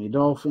Miami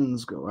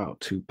Dolphins go out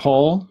to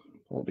Paul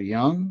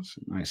DeYoung.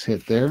 Nice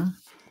hit there.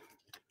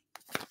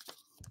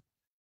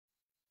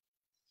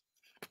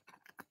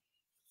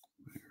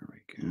 There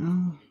we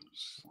go.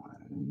 Slide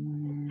it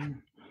in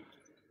there.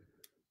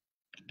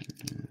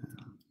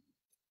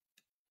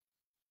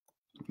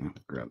 Yeah. Oh,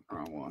 grab the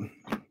wrong one.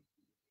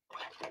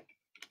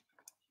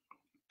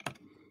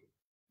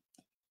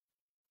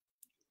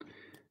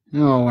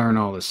 Now I'll learn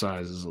all the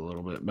sizes a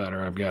little bit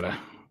better. I've got a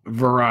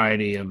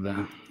variety of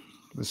the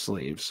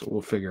sleeves, so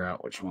we'll figure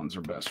out which ones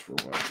are best for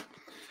what.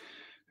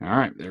 All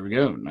right, there we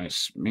go.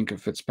 Nice Minkah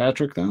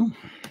Fitzpatrick, though.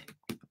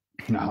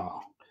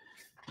 No,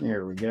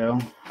 there we go.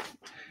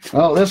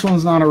 Well, this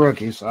one's not a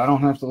rookie, so I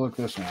don't have to look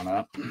this one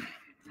up.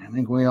 I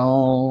think we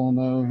all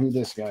know who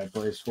this guy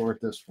plays for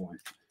at this point.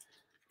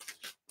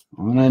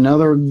 On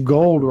another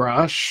Gold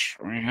Rush,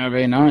 we have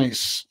a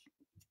nice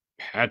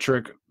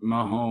Patrick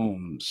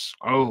Mahomes.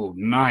 Oh,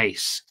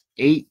 nice.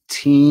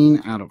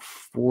 18 out of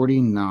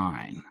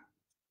 49.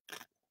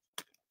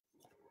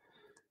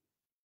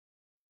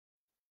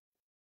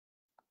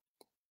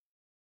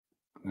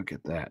 Look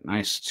at that.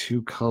 Nice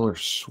 2-color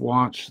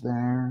swatch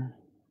there.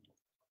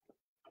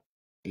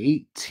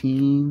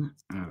 18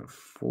 out of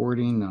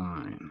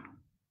 49.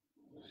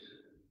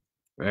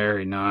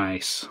 Very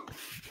nice.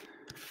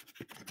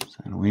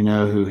 So we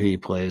know who he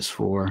plays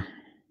for.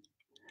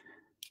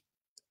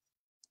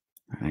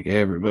 I think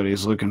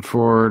everybody's looking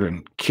forward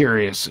and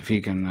curious if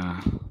he can,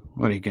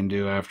 what he can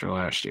do after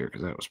last year,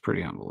 because that was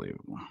pretty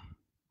unbelievable.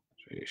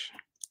 Jeez.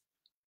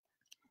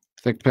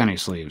 Thick penny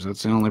sleeves.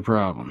 That's the only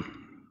problem.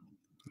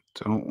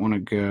 Don't want to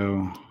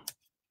go.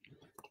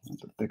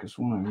 That's the thickest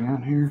one I've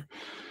got here.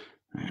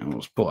 And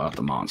we'll just pull out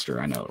the monster.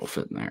 I know it'll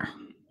fit in there.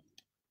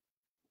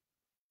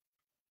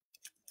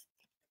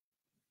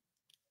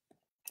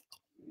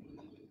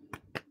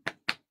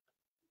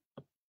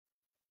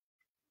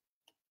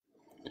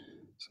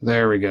 So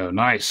there we go.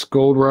 Nice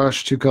Gold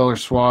Rush 2-color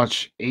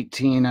swatch.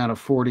 18 out of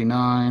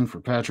 49 for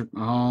Patrick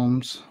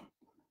Mahomes.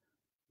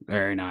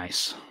 Very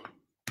nice.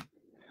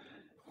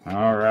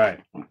 All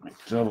right. Let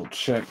Double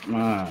check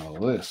my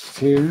list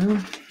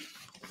here.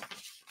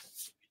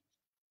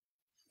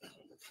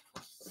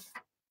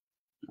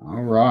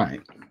 All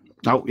right.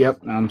 Oh, yep.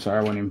 I'm sorry.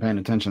 I wasn't even paying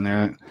attention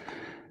there.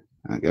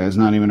 That guy's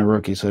not even a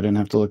rookie, so I didn't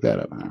have to look that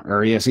up.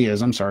 Or yes, he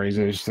is. I'm sorry.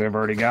 They've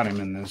already got him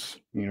in this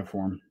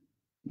uniform.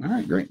 All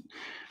right, great.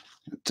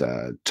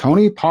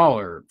 Tony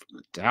Pollard,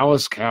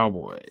 Dallas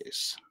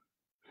Cowboys.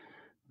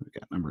 We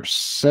got number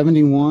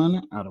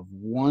 71 out of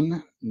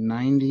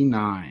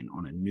 199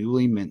 on a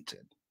newly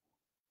minted.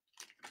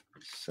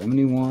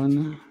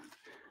 71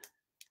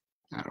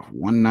 out of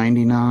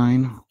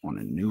 199 on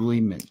a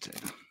newly minted.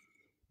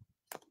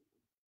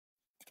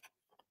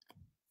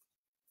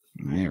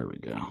 There we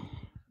go.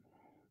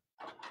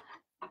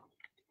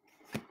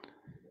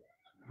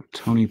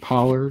 Tony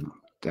Pollard,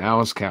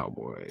 Dallas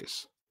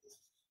Cowboys.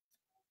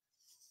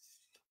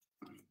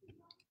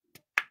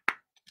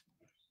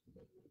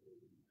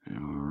 All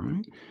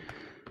right.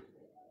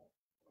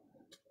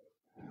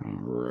 All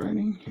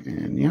righty.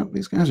 And yep,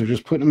 these guys are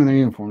just putting them in their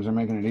uniforms. They're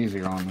making it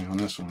easier on me on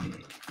this one.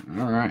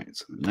 All right.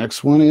 So the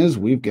next one is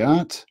we've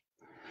got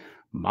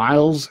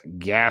Myles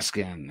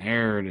Gaskin.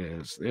 There it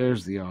is.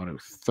 There's the auto.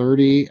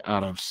 30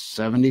 out of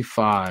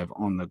 75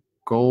 on the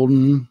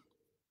Golden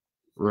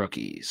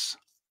Rookies.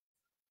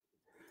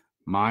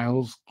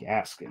 Myles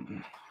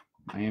Gaskin,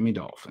 Miami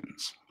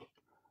Dolphins.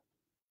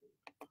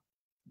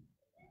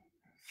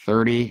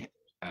 30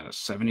 out of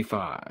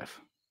 75.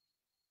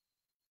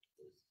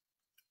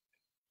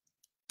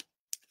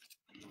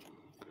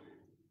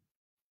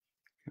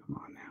 Come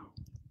on now.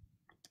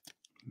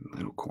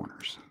 Little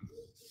corners.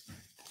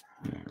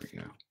 There we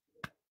go.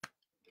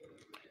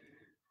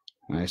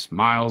 Nice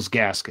Myles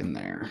Gaskin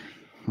there.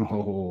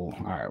 Oh,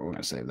 all right. We're going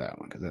to save that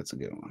one because that's a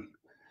good one.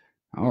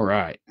 All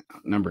right.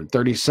 Number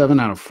 37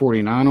 out of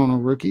 49 on a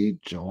rookie,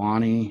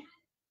 Jelani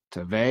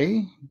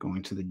Tavai,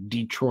 going to the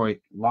Detroit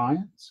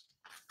Lions,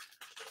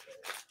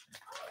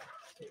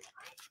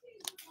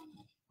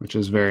 which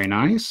is very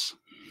nice.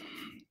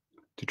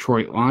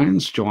 Detroit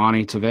Lions,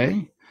 Jelani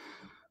Tavai,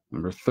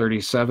 number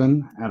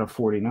 37 out of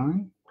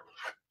 49.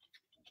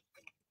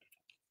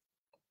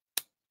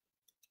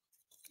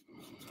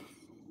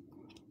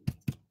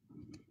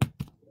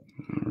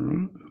 All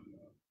right.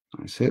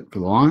 Nice hit for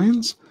the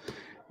Lions.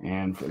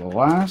 And for the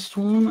last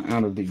one,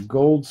 out of the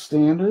gold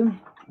standard,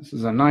 this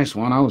is a nice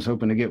one. I was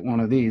hoping to get one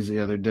of these the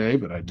other day,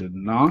 but I did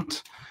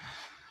not.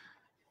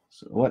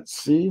 So let's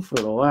see. For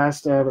the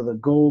last out of the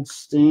gold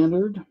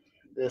standard,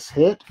 this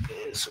hit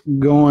is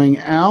going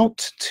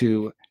out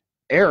to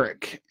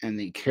Eric and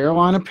the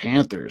Carolina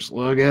Panthers.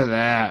 Look at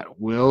that.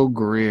 Will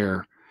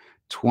Grier,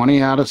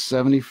 20 out of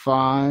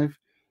 75.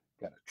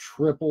 Got a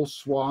triple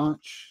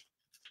swatch.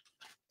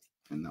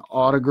 And the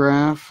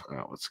autograph.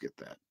 Oh, let's get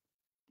that.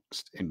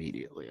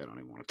 Immediately. I don't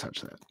even want to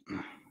touch that.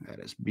 That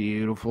is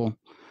beautiful.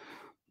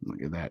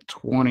 Look at that.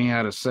 20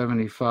 out of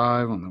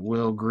 75 on the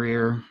Will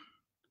Grier.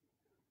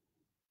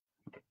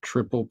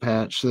 Triple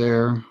patch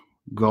there.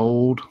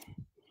 Gold.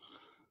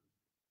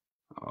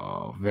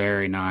 Oh,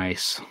 very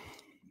nice.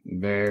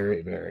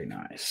 Very, very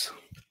nice.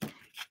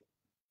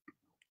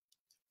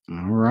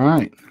 All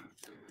right.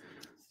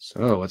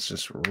 So let's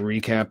just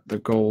recap the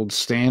gold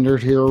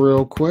standard here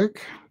real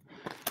quick.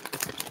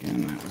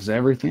 And that was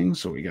everything.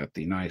 So we got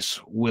the nice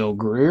Will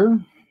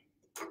Grier.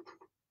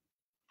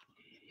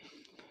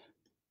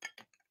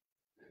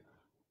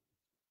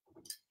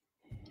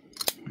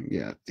 We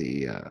got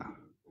the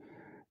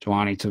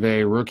Jelani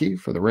Tavai rookie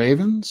for the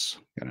Ravens.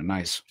 Got a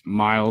nice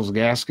Myles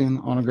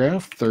Gaskin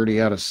autograph,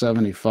 30 out of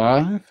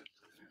 75.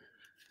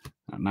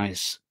 A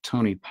nice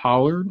Tony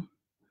Pollard,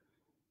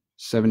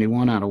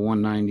 71 out of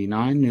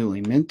 199,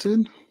 newly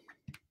minted.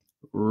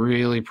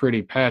 Really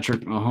pretty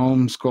Patrick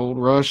Mahomes Gold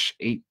Rush,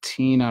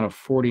 18 out of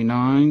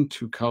 49,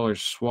 two-color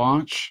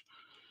swatch.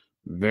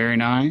 Very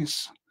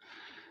nice.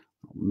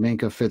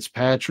 Minkah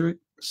Fitzpatrick,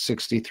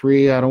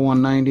 63 out of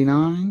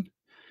 199.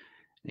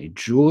 A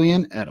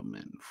Julian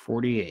Edelman,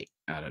 48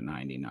 out of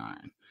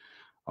 99.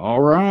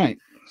 All right,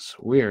 so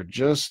we are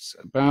just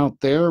about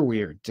there.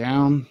 We are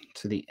down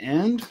to the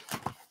end.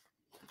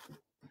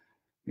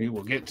 We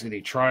will get to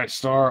the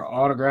TriStar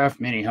autograph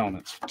mini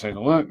helmets. Take a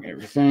look.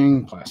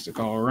 Everything, plastic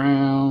all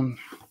around.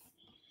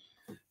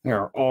 There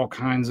are all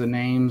kinds of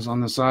names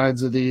on the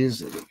sides of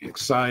these.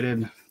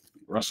 Excited.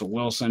 Russell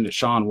Wilson,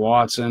 Deshaun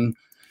Watson,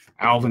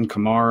 Alvin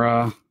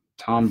Kamara,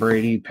 Tom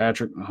Brady,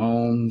 Patrick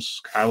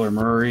Mahomes, Kyler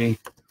Murray.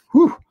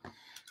 Whew.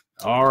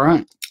 All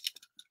right.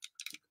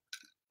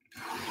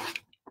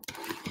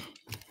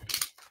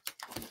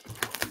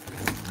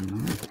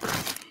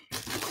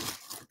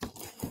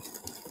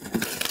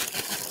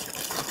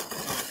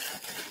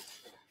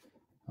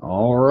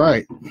 All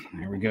right,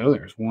 there we go.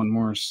 There's one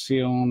more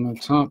seal on the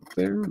top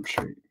there. I'm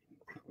sure you can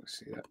probably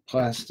see that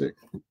plastic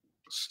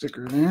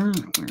sticker there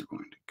that we're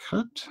going to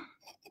cut.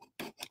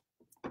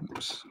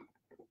 Oops.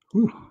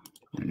 Whew.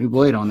 A new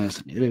blade on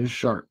this. It is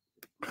sharp.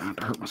 Trying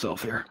to hurt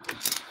myself here.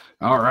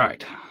 All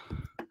right.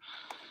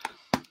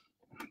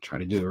 Try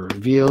to do a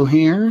reveal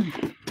here.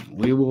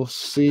 We will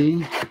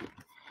see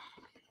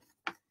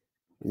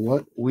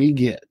what we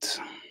get.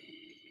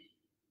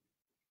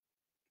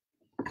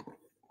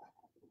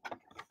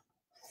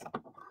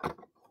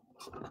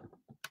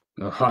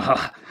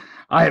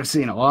 I have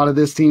seen a lot of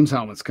this team's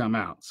helmets come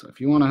out. So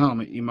if you want a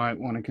helmet, you might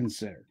want to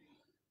consider.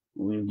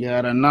 We've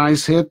got a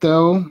nice hit,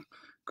 though,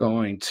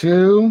 going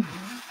to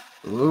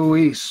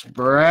Luis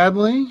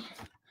Bradley.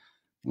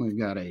 We've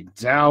got a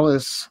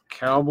Dallas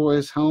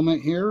Cowboys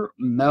helmet here,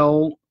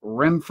 Mel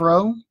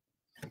Renfro.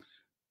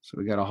 So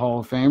we got a Hall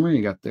of Famer.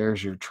 You got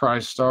there's your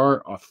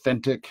TriStar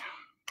Authentic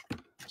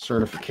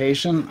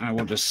certification. I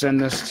will just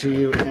send this to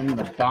you in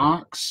the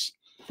box.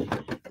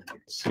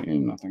 Let's see,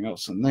 nothing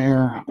else in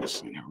there.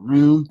 Let's see,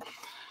 room.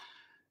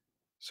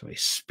 So a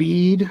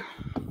Speed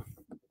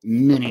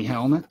mini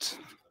helmet.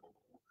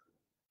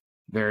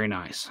 Very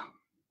nice.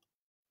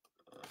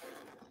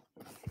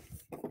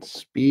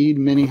 Speed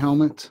mini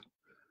helmet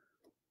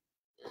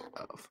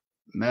of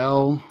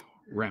Mel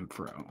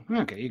Renfro.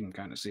 Okay, you can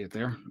kind of see it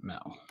there.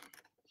 Mel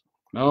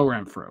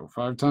Renfro.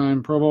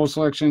 5-time Pro Bowl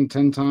selection,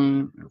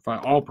 10-time,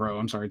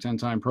 All-Pro,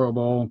 10-time Pro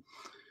Bowl.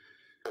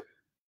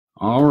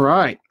 All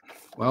right.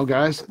 Well,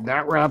 guys,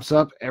 that wraps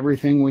up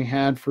everything we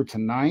had for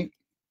tonight.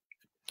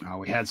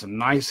 We had some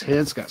nice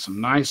hits, got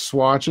some nice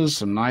swatches,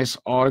 some nice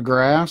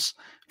autographs.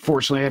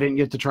 Fortunately, I didn't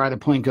get to try the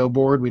Plinko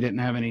board. We didn't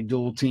have any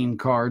dual team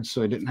cards,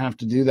 so I didn't have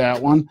to do that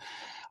one.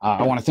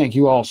 I want to thank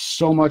you all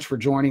so much for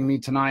joining me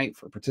tonight,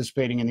 for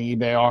participating in the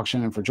eBay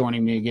auction, and for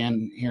joining me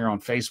again here on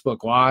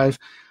Facebook Live.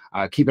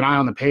 Keep an eye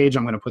on the page.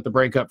 I'm going to put the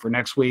break up for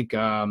next week.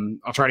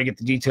 I'll try to get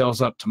the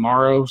details up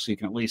tomorrow so you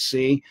can at least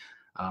see.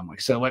 Like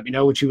I said, let me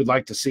know what you would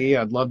like to see.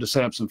 I'd love to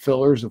set up some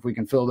fillers if we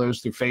can fill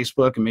those through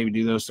Facebook and maybe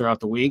do those throughout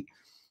the week.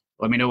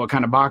 Let me know what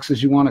kind of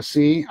boxes you want to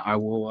see. I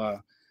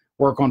will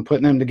work on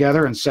putting them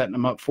together and setting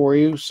them up for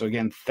you. So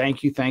again,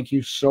 thank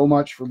you so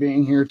much for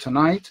being here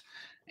tonight.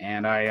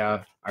 And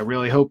I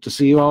really hope to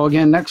see you all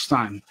again next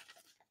time.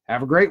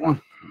 Have a great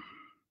one.